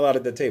gone, you're not allowed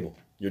at the table.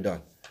 You're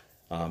done.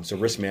 So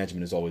risk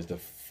management is always the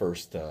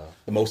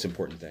most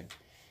important thing.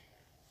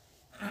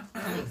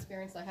 The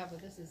experience I have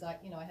with this is I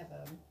have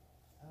an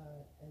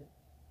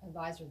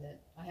advisor that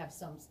I have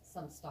some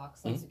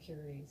stocks, some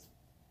securities,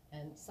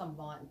 and some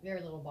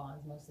very little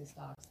bonds, mostly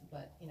stocks.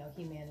 But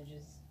he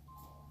manages,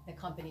 the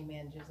company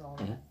manages all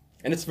that.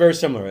 And it's very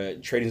similar.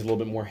 Trading is a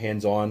little bit more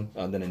hands-on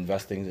than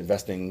investing.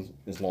 Investing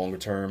is longer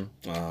term,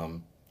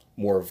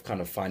 more of kind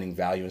of finding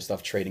value and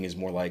stuff. Trading is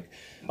more I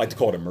like to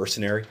call it a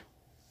mercenary,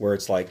 where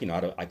it's like,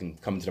 I can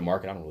come into the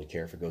market. I don't really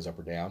care if it goes up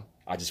or down.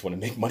 I just want to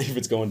make money if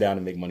it's going down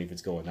and make money if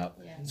it's going up.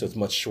 Yeah. So it's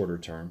much shorter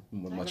term,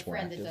 much more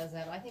active. I have a friend that does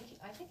that. I think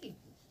he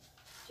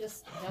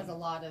just does a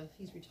lot of.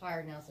 He's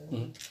retired now, so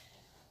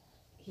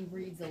he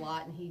reads a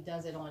lot and he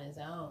does it on his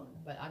own.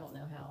 But I don't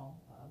know how.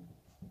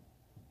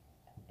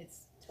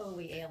 It's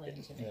totally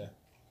alien to me. Yeah.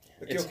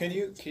 But Gil, can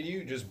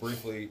you just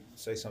briefly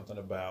say something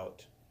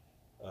about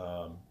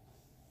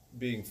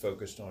being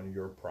focused on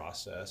your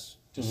process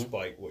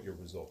despite what your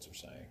results are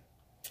saying?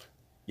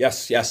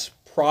 Yes.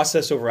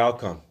 Process over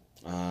outcome.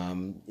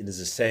 It is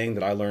a saying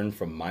that I learned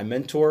from my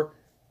mentor.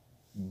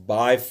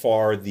 By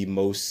far the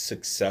most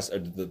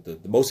the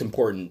most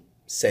important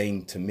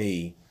saying to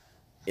me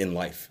in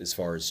life, as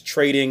far as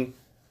trading,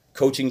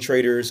 coaching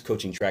traders,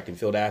 coaching track and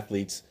field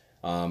athletes,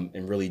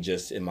 and really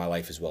just in my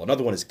life as well.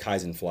 Another one is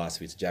Kaizen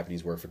philosophy. It's a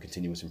Japanese word for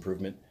continuous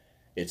improvement.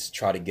 It's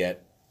try to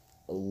get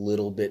a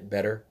little bit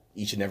better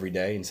each and every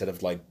day instead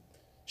of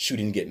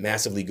shooting to get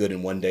massively good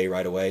in one day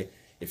right away.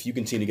 If you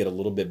continue to get a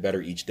little bit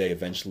better each day,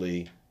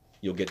 eventually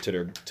you'll get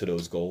to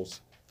those goals.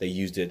 They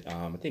used it,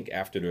 I think,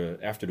 after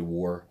the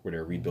war, where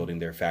they're rebuilding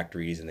their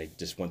factories and they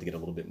just want to get a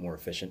little bit more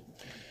efficient.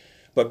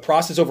 But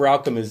process over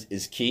outcome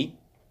is key.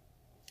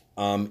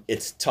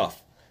 It's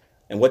tough.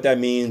 And what that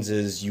means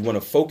is you want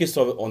to focus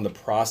on the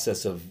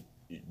process of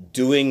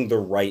doing the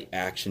right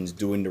actions,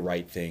 doing the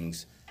right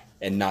things,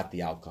 and not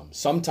the outcome.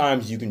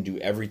 Sometimes you can do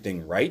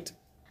everything right,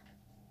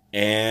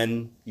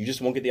 and you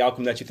just won't get the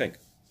outcome that you think.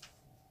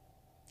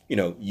 You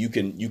know, you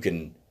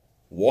can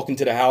walk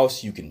into the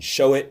house, you can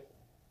show it,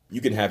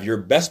 you can have your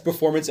best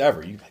performance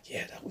ever. You're like,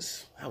 yeah, that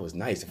was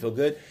nice. I feel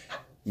good.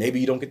 Maybe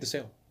you don't get the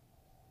sale.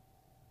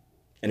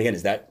 And again,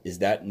 is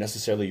that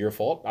necessarily your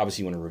fault?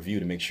 Obviously, you want to review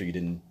to make sure you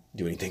didn't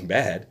do anything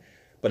bad,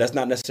 but that's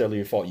not necessarily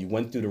your fault. You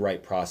went through the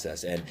right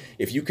process. And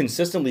if you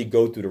consistently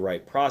go through the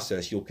right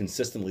process, you'll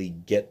consistently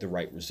get the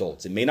right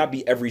results. It may not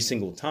be every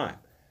single time,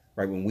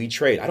 right? When we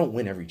trade, I don't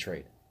win every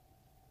trade,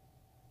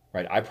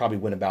 right? I probably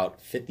win about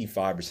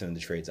 55% of the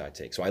trades I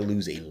take. So I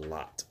lose a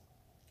lot,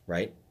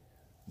 right?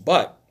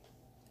 But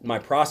my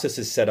process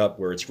is set up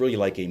where it's really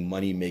like a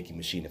money-making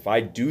machine. If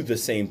I do the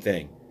same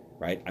thing,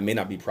 right, I may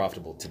not be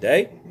profitable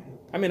today.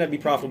 I may not be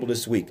profitable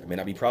this week. I may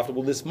not be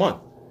profitable this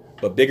month.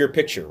 But bigger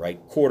picture, right,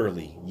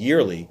 quarterly,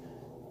 yearly,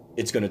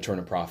 it's going to turn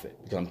a profit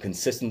because I'm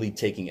consistently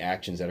taking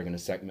actions that are going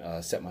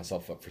to set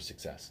myself up for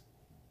success.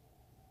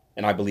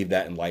 And I believe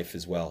that in life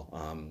as well.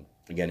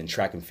 Again, in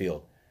track and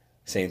field,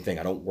 same thing.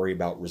 I don't worry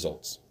about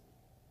results.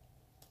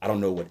 I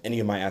don't know what any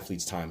of my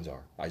athletes' times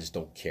are. I just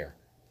don't care.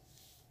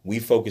 We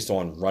focus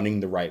on running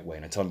the right way.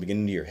 And I tell them at the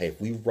beginning of the year, hey,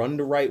 if we run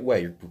the right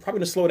way, you're probably going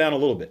to slow down a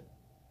little bit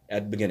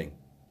at the beginning.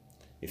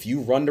 If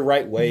you run the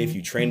right way, if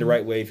you train the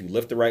right way, if you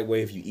lift the right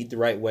way, if you eat the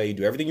right way, you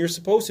do everything you're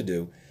supposed to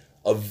do,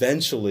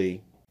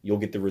 eventually you'll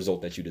get the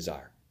result that you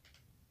desire.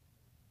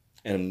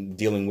 And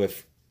dealing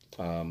with,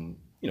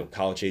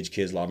 college age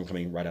kids, a lot of them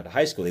coming right out of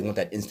high school, they want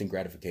that instant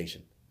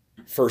gratification.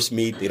 First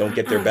meet, they don't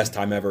get their best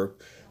time ever.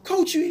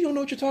 Coach, you don't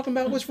know what you're talking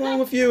about. What's wrong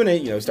with you? And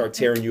they, start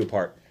tearing you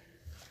apart.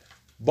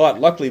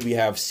 But luckily we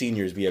have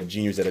seniors, we have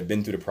juniors that have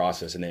been through the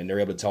process and they're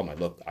able to tell me,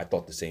 look, I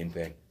thought the same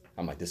thing.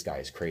 I'm like, this guy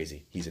is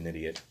crazy. He's an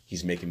idiot.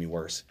 He's making me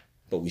worse.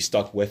 But we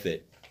stuck with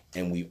it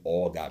and we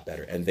all got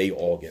better and they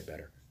all get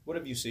better. What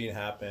have you seen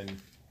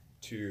happen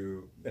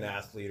to an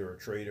athlete or a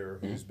trader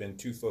who's been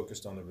too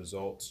focused on the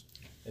results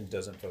and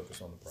doesn't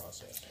focus on the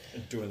process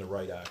and doing the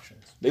right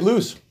actions? They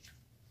lose.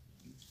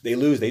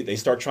 They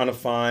start trying to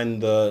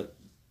find the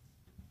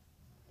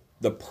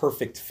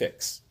perfect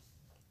fix.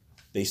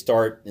 They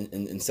start,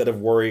 instead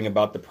of worrying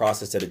about the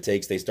process that it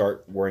takes, they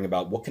start worrying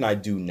about what can I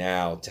do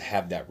now to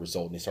have that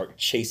result? And they start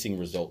chasing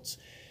results.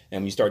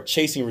 And when you start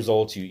chasing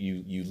results,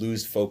 you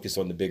lose focus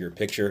on the bigger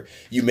picture.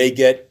 You may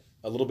get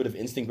a little bit of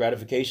instant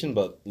gratification,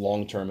 but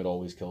long term it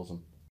always kills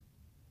them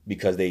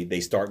because they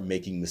start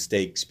making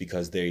mistakes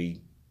because they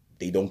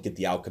don't get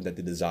the outcome that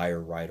they desire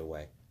right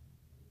away.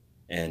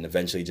 And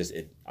eventually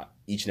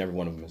each and every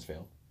one of them has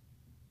failed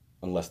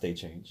unless they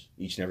change.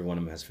 Each and every one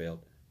of them has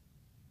failed.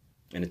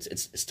 And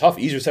it's tough,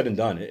 easier said than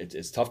done.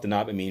 It's tough to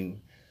not,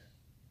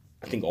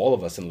 I think all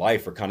of us in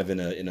life are kind of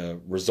in a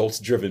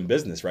results-driven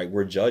business, right?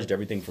 We're judged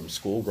everything from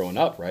school growing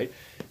up, right?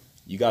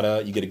 You get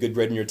a good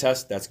grade in your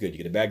test, that's good. You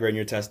get a bad grade in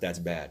your test, that's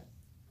bad.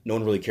 No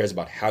one really cares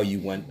about how you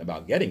went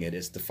about getting it.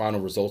 It's the final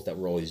results that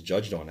we're always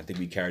judged on. I think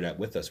we carry that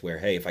with us where,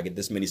 hey, if I get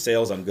this many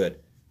sales, I'm good.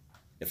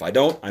 If I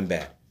don't, I'm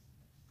bad.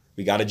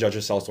 We got to judge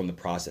ourselves on the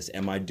process.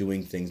 Am I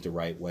doing things the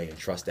right way? And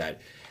trust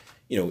that,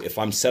 if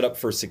I'm set up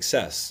for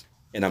success,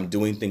 and I'm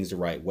doing things the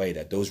right way,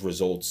 that those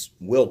results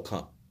will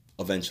come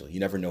eventually.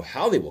 You never know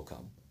how they will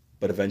come,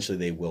 but eventually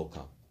they will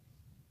come.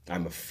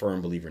 I'm a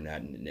firm believer in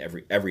that in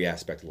every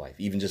aspect of life,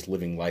 even just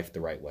living life the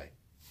right way.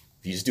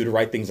 If you just do the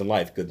right things in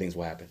life, good things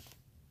will happen.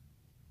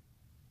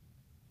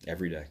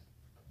 Every day.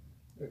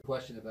 A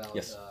question about,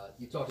 yes.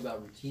 You talked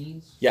about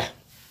routines. Yeah.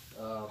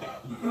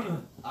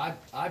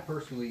 I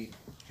personally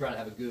try to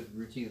have a good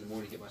routine in the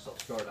morning to get myself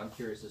started. I'm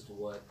curious as to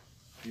what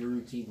your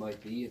routine might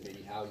be and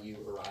maybe how you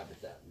arrive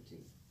at that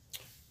routine.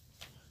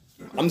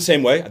 I'm the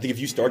same way. I think if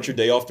you start your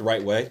day off the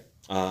right way,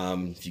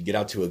 if you get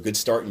out to a good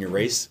start in your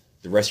race,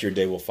 the rest of your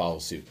day will follow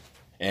suit.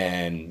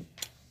 And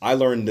I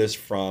learned this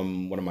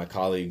from one of my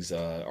colleagues,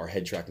 our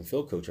head track and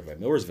field coach over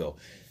at Millersville,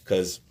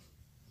 because,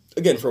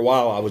 again, for a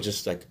while I was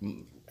just like,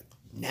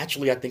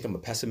 naturally I think I'm a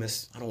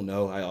pessimist. I don't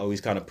know. I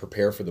always kind of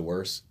prepare for the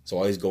worst. So I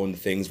always go into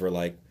things where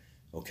like,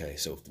 okay,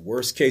 so the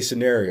worst case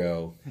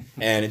scenario,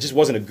 and it just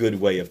wasn't a good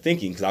way of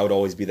thinking because I would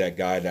always be that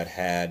guy that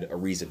had a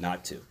reason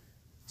not to.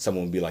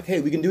 Someone would be like,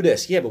 hey, we can do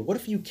this. Yeah, but what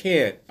if you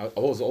can't? I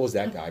was always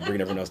that guy, bringing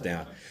everyone else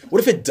down.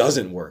 What if it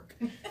doesn't work?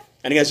 And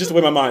again, it's just the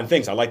way my mind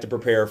thinks. I like to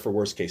prepare for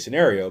worst case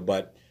scenario,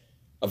 but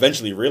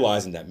eventually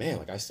realizing that, man,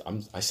 like I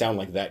sound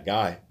like that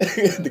guy,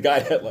 the guy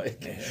that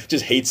like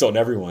just hates on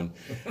everyone.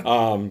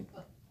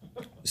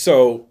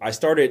 So I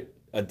started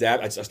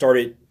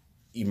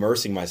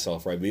immersing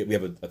myself, right? We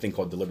have a thing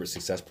called Deliberate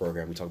Success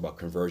Program. We talk about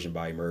conversion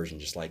by immersion,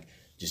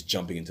 just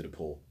jumping into the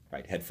pool,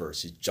 right? Head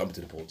first, just jump into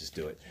the pool, just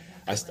do it.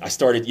 I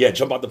started,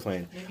 jump out the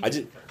plane. I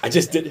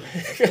just did.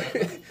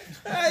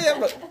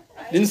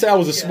 Didn't say I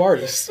was the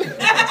smartest.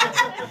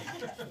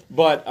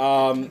 But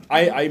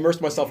I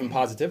immersed myself in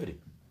positivity,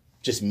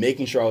 just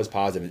making sure I was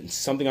positive. And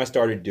something I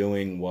started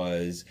doing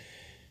was,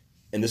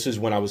 and this was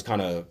when I was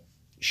kind of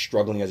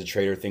struggling as a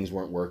trader, things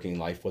weren't working,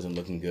 life wasn't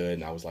looking good,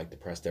 and I was like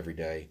depressed every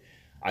day.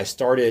 I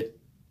started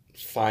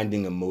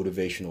finding a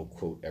motivational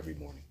quote every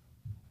morning.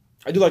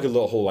 I do like a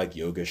little whole like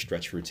yoga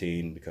stretch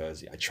routine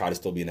because I try to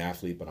still be an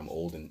athlete, but I'm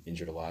old and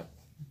injured a lot.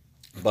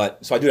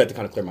 But so I do that to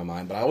kind of clear my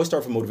mind. But I always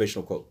start with a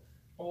motivational quote.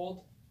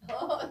 Old?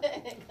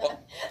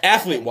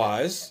 Athlete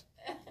wise,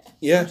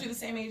 yeah, Aren't you the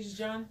same age as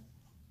John?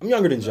 I'm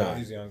younger than No, John.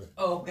 he's younger.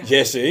 Oh, okay.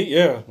 Yeah, see,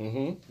 yeah,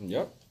 mm-hmm,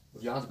 yep.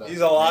 John's about He's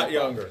to- a lot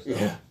younger.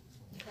 Yeah.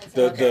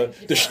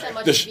 Depends how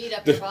much you beat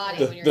up your body when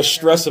you're The younger.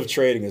 stress of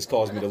trading has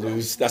caused me to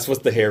lose. That's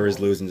what the hair is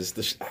losing,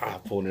 just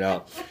pulling it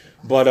out.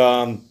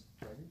 But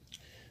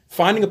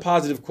finding a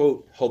positive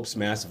quote helps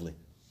massively.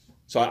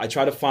 So I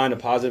try to find a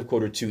positive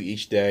quote or two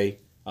each day.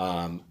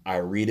 I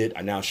read it.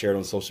 I now share it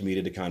on social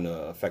media to kind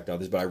of affect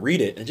others. But I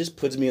read it and it just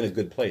puts me in a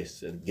good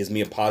place. It gives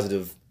me a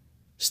positive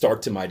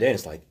start to my day. And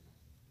it's like,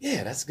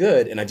 yeah, that's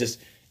good. And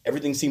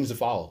everything seems to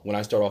follow when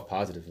I start off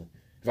positively.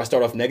 If I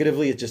start off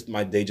negatively, it just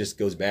my day just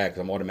goes bad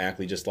because I'm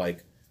automatically just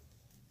like,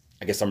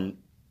 I guess I'm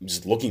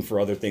just looking for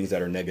other things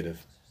that are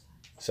negative.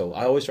 So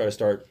I always try to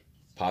start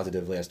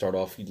positively. I start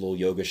off with a little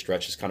yoga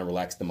stretch, just kind of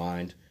relax the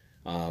mind,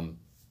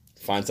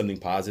 find something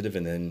positive,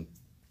 and then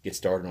get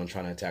started on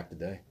trying to attack the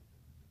day.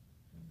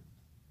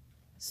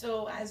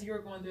 So as you were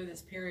going through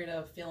this period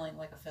of feeling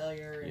like a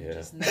failure and Yeah.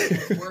 just nothing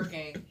was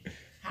working,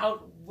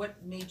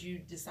 what made you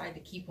decide to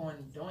keep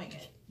on doing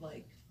it?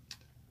 Like,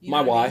 you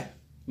My know what I why, mean?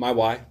 my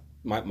why,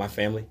 my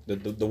family.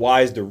 The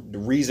why is the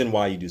reason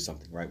why you do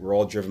something, right? We're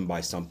all driven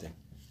by something.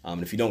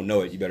 And if you don't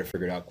know it, you better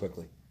figure it out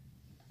quickly.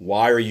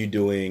 Why are you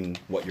doing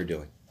what you're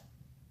doing?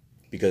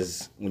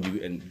 Because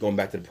and going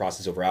back to the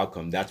process over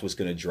outcome, that's what's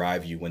going to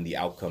drive you when the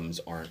outcomes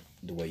aren't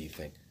the way you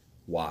think.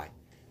 Why?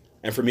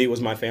 And for me, it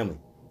was my family.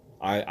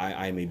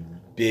 I'm a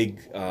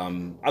big,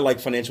 I like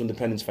financial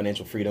independence,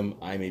 financial freedom.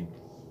 I'm a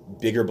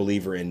bigger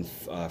believer in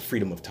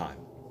freedom of time.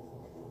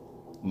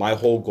 My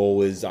whole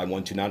goal is I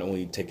want to not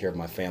only take care of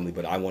my family,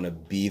 but I want to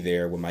be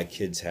there when my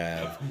kids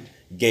have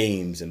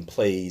games and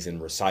plays and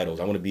recitals.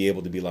 I want to be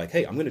able to be like,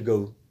 hey, I'm going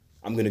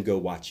to go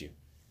watch you,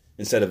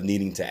 instead of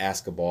needing to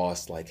ask a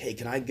boss like, hey,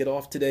 can I get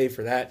off today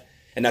for that?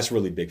 And that's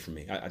really big for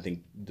me. I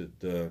think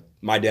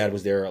my dad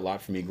was there a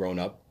lot for me growing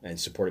up and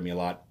supported me a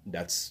lot.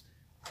 That's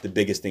the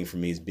biggest thing for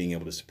me, is being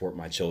able to support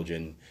my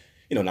children,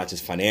 not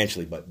just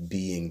financially, but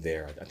being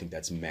there. I think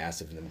that's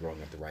massive in them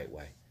growing up the right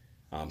way.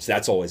 So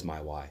that's always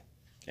my why.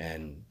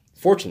 And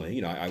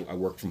fortunately, I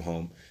work from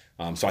home,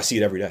 so I see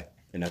it every day.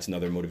 And that's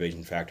another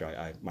motivation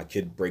factor. My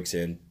kid breaks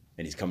in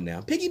and he's coming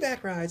down,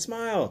 piggyback ride,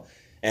 smile.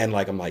 And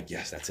I'm like,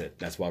 yes, that's it.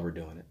 That's why we're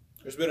doing it.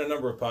 There's been a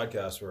number of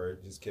podcasts where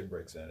his kid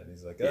breaks in and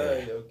he's like,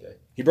 Yeah. okay.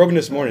 He broke in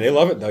this morning. They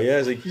love it though.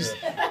 Yeah,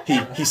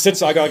 he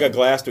sits. I got like a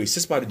glass door. He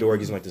sits by the door.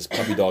 He's like this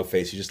puppy dog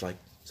face. He's like,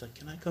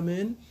 can I come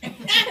in?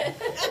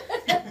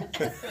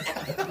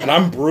 And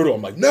I'm brutal.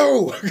 I'm like,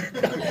 no.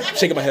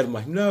 Shaking my head. I'm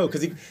like, no,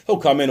 because he'll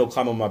come in. He'll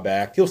climb on my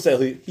back. He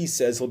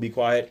says he'll be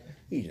quiet.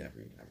 He never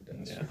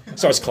does. Yeah.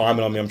 Starts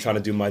climbing on me. I'm trying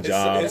to do my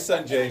job. His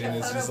son Jaden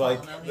is just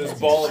like this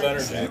ball of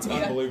energy. It's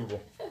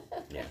unbelievable.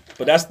 Yeah,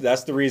 but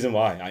that's the reason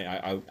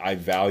why I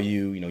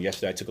value.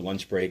 Yesterday I took a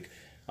lunch break,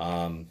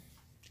 and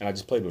I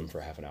just played with him for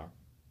half an hour.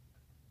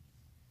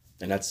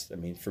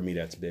 And for me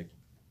that's big.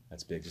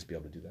 That's big, just to be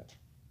able to do that.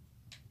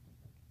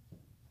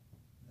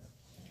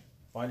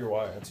 Find your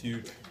why. That's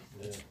huge.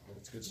 Yeah,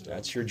 that's good stuff.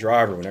 That's your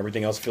driver. When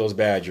everything else feels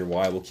bad, your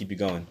why will keep you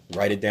going.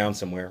 Write it down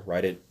somewhere.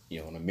 Write it,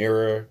 on a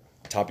mirror,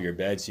 top of your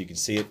bed, so you can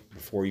see it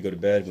before you go to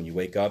bed. When you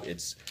wake up,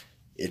 it's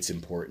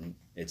important.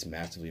 It's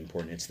massively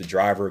important. It's the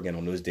driver, again,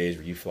 on those days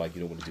where you feel like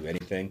you don't want to do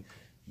anything.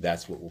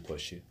 That's what will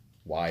push you.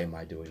 Why am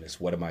I doing this?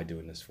 What am I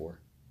doing this for?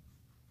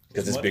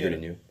 Because it's bigger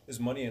than you. Is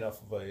money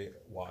enough of a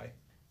why?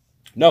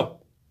 No.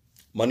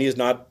 Money is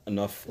not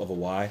enough of a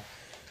why.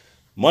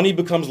 Money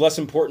becomes less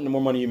important the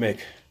more money you make.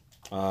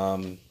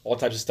 All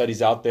types of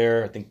studies out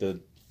there. I think the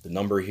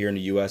number here in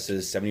the U.S.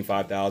 is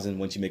 $75,000.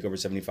 Once you make over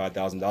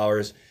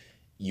 $75,000,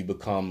 you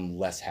become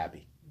less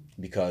happy,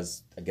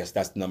 because I guess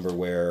that's the number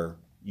where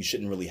you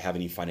shouldn't really have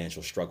any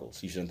financial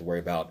struggles. You shouldn't have to worry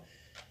about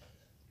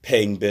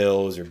paying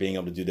bills or being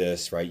able to do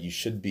this, right? You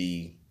should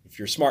be, if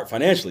you're smart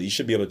financially, you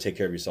should be able to take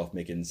care of yourself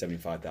making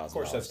 $75,000. Of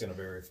course, that's going to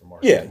vary from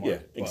market Yeah, to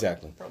market. yeah,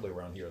 exactly. Probably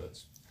around here,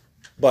 that's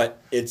But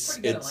it's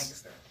Pretty good in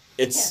Lancaster.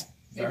 it's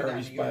Maybe not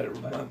Varies you. by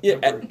the Yeah,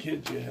 number of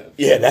kids you have.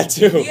 yeah, that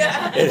too.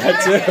 Yeah. Yeah,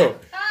 that too.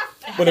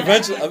 But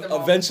That's the moment.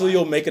 eventually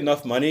you'll make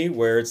enough money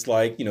where it's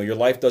like, your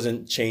life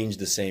doesn't change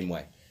the same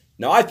way.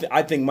 Now,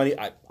 I think money,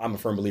 I'm a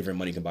firm believer in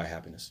money can buy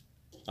happiness.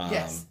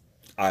 Yes.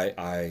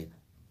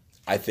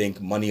 I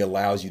think money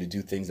allows you to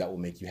do things that will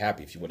make you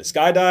happy. If you want to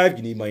skydive,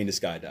 you need money to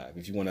skydive.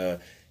 If you want to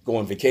go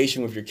on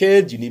vacation with your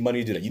kids, you need money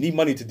to do that. You need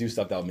money to do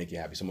stuff that will make you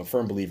happy. So I'm a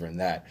firm believer in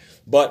that.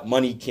 But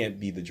money can't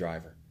be the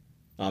driver.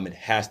 It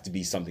has to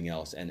be something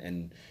else.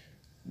 And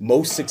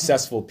most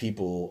successful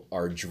people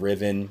are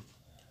driven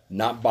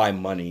not by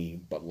money,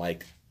 but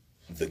like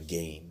the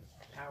game,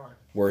 Power.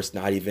 where it's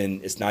not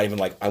even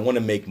like I want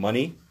to make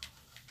money.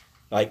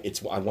 Like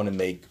I want to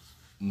make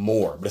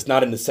more, but it's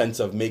not in the sense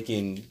of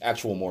making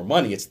actual more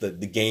money. It's the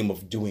game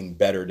of doing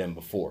better than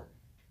before,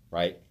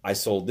 right? I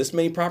sold this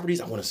many properties.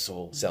 I want to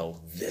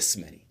sell this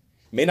many.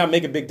 May not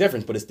make a big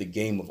difference, but it's the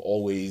game of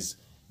always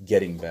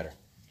getting better.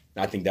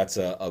 And I think that's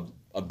a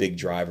big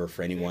driver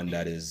for anyone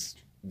that is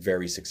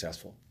very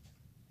successful.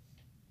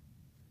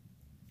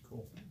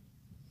 cool.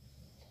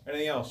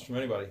 Anything else from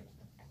anybody?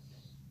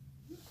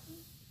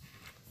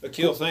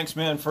 Akil, thanks,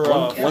 man, for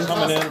One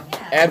coming in.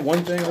 Add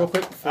one thing real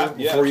quick before,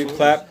 Yeah, before you absolutely.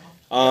 clap.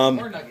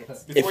 More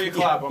nuggets. Before you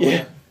clap, I'm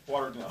gonna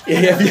water it down.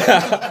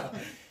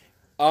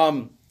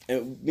 Yeah.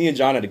 And me and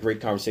John had a great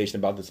conversation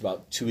about this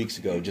about 2 weeks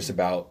ago, just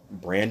about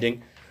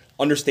branding.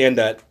 Understand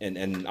that,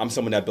 and I'm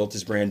someone that built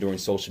his brand during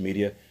social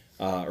media,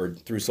 or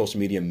through social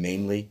media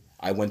mainly.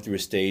 I went through a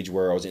stage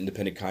where I was an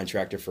independent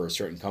contractor for a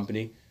certain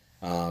company,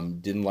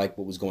 didn't like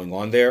what was going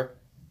on there,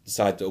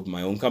 decided to open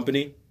my own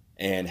company,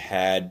 and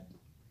had,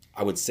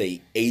 I would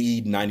say,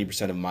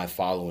 80-90% of my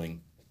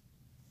following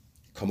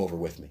come over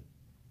with me.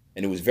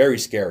 And it was very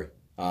scary.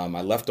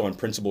 I left on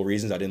principal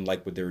reasons. I didn't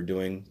like what they were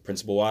doing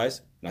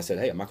principle-wise. And I said,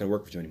 hey, I'm not going to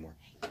work with you anymore.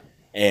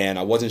 And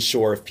I wasn't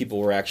sure if people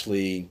were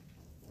actually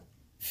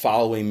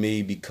following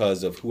me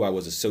because of who I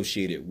was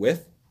associated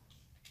with,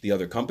 the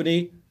other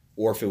company,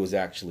 or if it was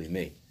actually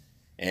me.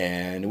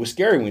 And it was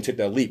scary when we took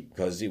that leap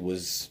because it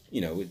was,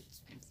 you know,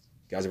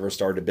 guys ever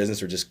started a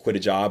business or just quit a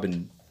job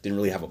and didn't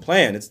really have a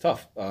plan, it's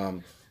tough.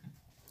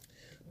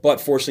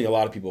 But fortunately, a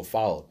lot of people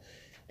followed.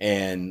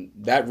 And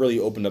that really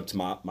opened up to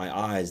my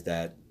eyes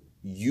that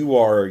you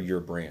are your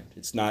brand.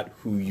 It's not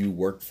who you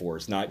work for.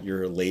 It's not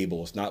your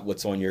label. It's not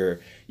what's on your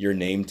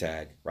name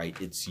tag, right?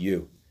 It's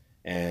you.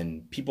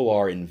 And people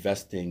are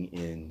investing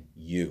in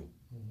you.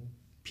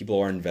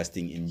 People are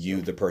investing in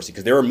you, the person.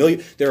 Because there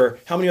are,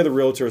 how many other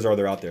realtors are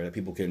there out there that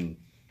people can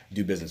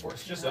do business with?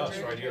 It's just us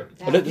right here.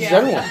 But this is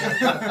everyone.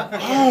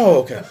 Oh,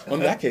 okay. Well,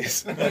 in that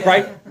case,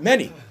 right?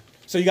 Many.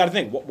 So you got to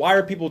think, why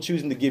are people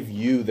choosing to give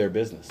you their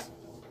business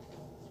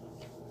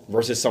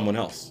versus someone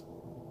else?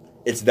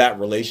 It's that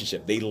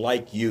relationship. They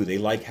like you. They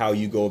like how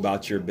you go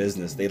about your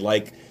business. They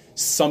like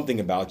something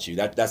about you.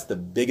 That's the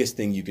biggest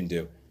thing you can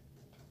do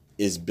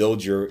is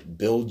build your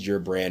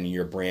brand, and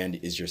your brand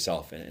is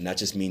yourself. And that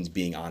just means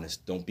being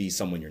honest. Don't be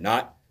someone you're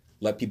not.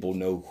 Let people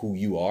know who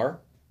you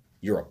are.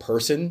 You're a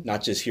person,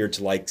 not just here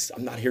to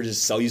I'm not here to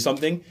just sell you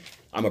something.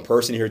 I'm a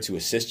person here to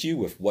assist you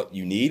with what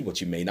you need,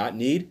 what you may not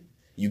need.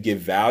 You give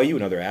value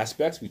in other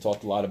aspects. We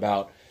talked a lot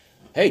about,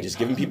 hey, just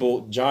giving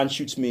people, John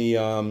shoots me,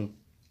 I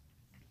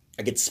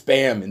get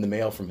spam in the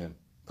mail from him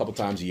a couple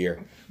times a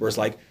year where it's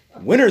like,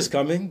 winter's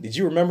coming. Did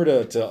you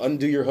remember to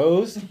undo your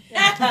hose?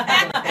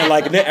 And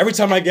like every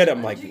time I get it,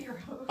 I'm like,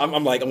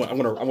 I'm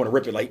gonna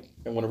rip it, like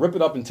I want to rip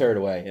it up and tear it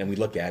away. And we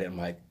look at it, I'm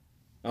like,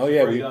 oh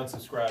yeah,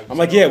 I'm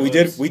like, yeah, we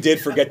did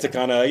forget to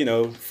kind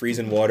of freeze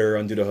in water,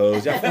 undo the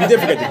hose. Yeah, we did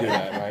forget to do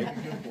that, right?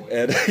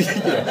 And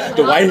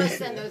the white,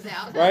 send those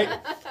out. right?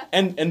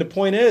 And the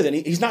point is, and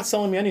he's not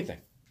selling me anything.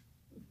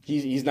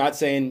 He's not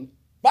saying,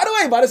 by the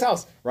way, buy this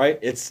house, right?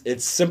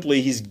 It's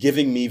simply he's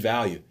giving me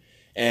value.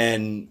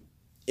 And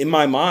in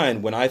my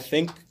mind, when I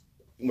think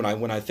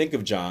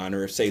of John,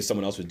 or say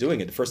someone else was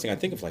doing it, the first thing I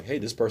think of like, hey,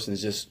 this person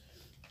is just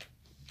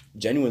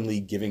genuinely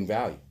giving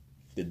value.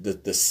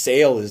 The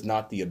sale is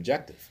not the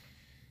objective.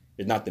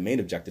 It's not the main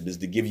objective. It's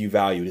to give you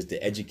value. It is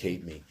to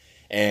educate me.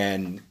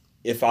 And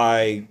if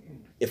I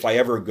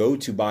ever go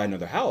to buy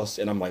another house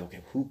and I'm like,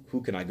 okay,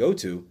 who can I go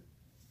to?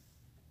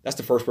 That's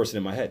the first person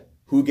in my head.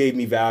 Who gave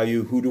me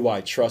value? Who do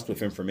I trust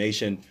with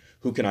information?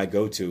 Who can I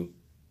go to?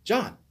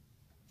 John,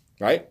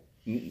 right?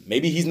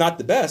 Maybe he's not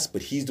the best,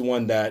 but he's the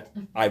one that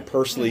I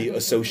personally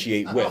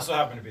associate with. I also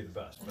happen to be the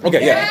best.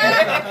 Okay,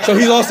 yeah. So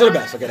he's also the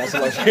best. Okay, that's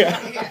the last.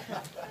 Yeah.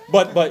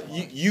 But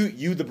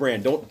you the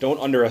brand. Don't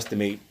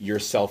underestimate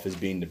yourself as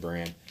being the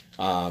brand.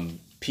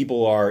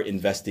 People are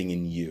investing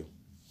in you,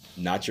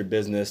 not your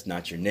business,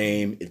 not your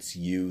name. It's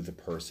you, the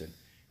person,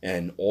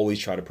 and always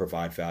try to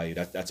provide value.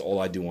 That's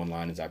all I do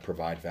online is I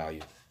provide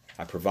value.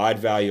 I provide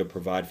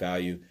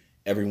value.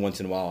 Every once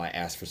in a while, I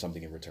ask for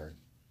something in return.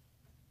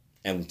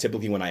 And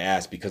typically when I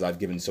ask, because I've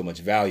given so much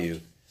value,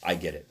 I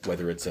get it.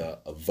 Whether it's a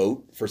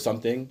vote for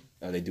something,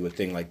 they do a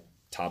thing like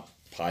top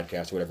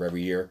podcast or whatever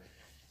every year.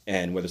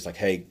 And whether it's like,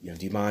 hey,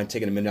 do you mind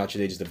taking a minute out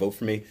your day just to vote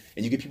for me?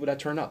 And you get people that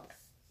turn up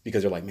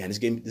because they're like, man,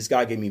 this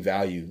guy gave me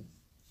value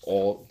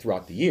all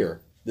throughout the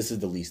year. This is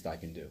the least I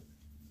can do.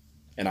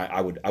 And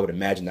I would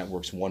imagine that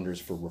works wonders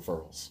for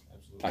referrals.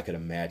 Absolutely. I could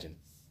imagine.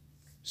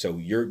 So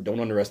don't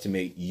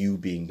underestimate you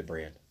being the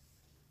brand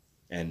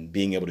and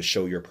being able to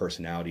show your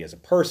personality as a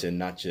person,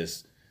 not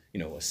just,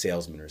 a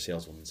salesman or a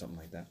saleswoman, something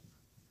like that.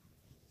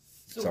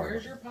 So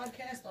where's your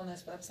podcast on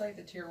this website,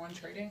 the Tier 1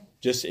 Trading?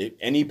 Just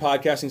any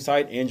podcasting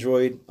site,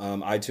 Android,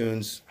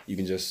 iTunes, you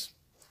can just,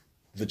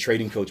 the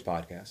Trading Coach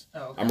Podcast.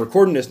 Oh, okay. I'm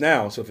recording this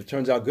now, so if it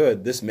turns out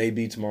good, this may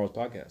be tomorrow's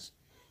podcast.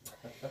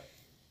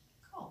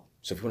 Cool.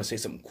 So if you want to say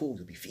something cool,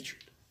 you'll be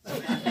featured.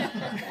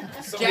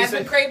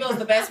 Jasmine Crabill's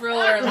the best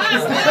realtor in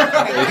Lansing.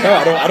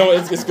 I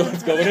don't. It's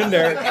going in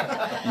there.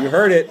 You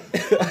heard it.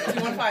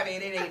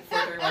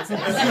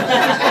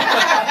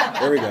 215-888-4316.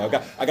 There we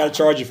go. I got to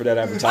charge you for that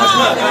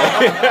advertisement.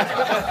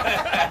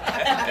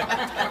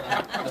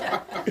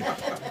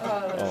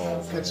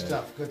 Good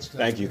stuff.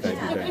 Thank you.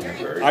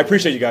 I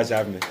appreciate you guys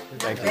having me.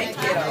 Thank you. Thank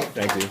you.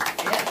 Thank you.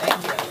 Yeah.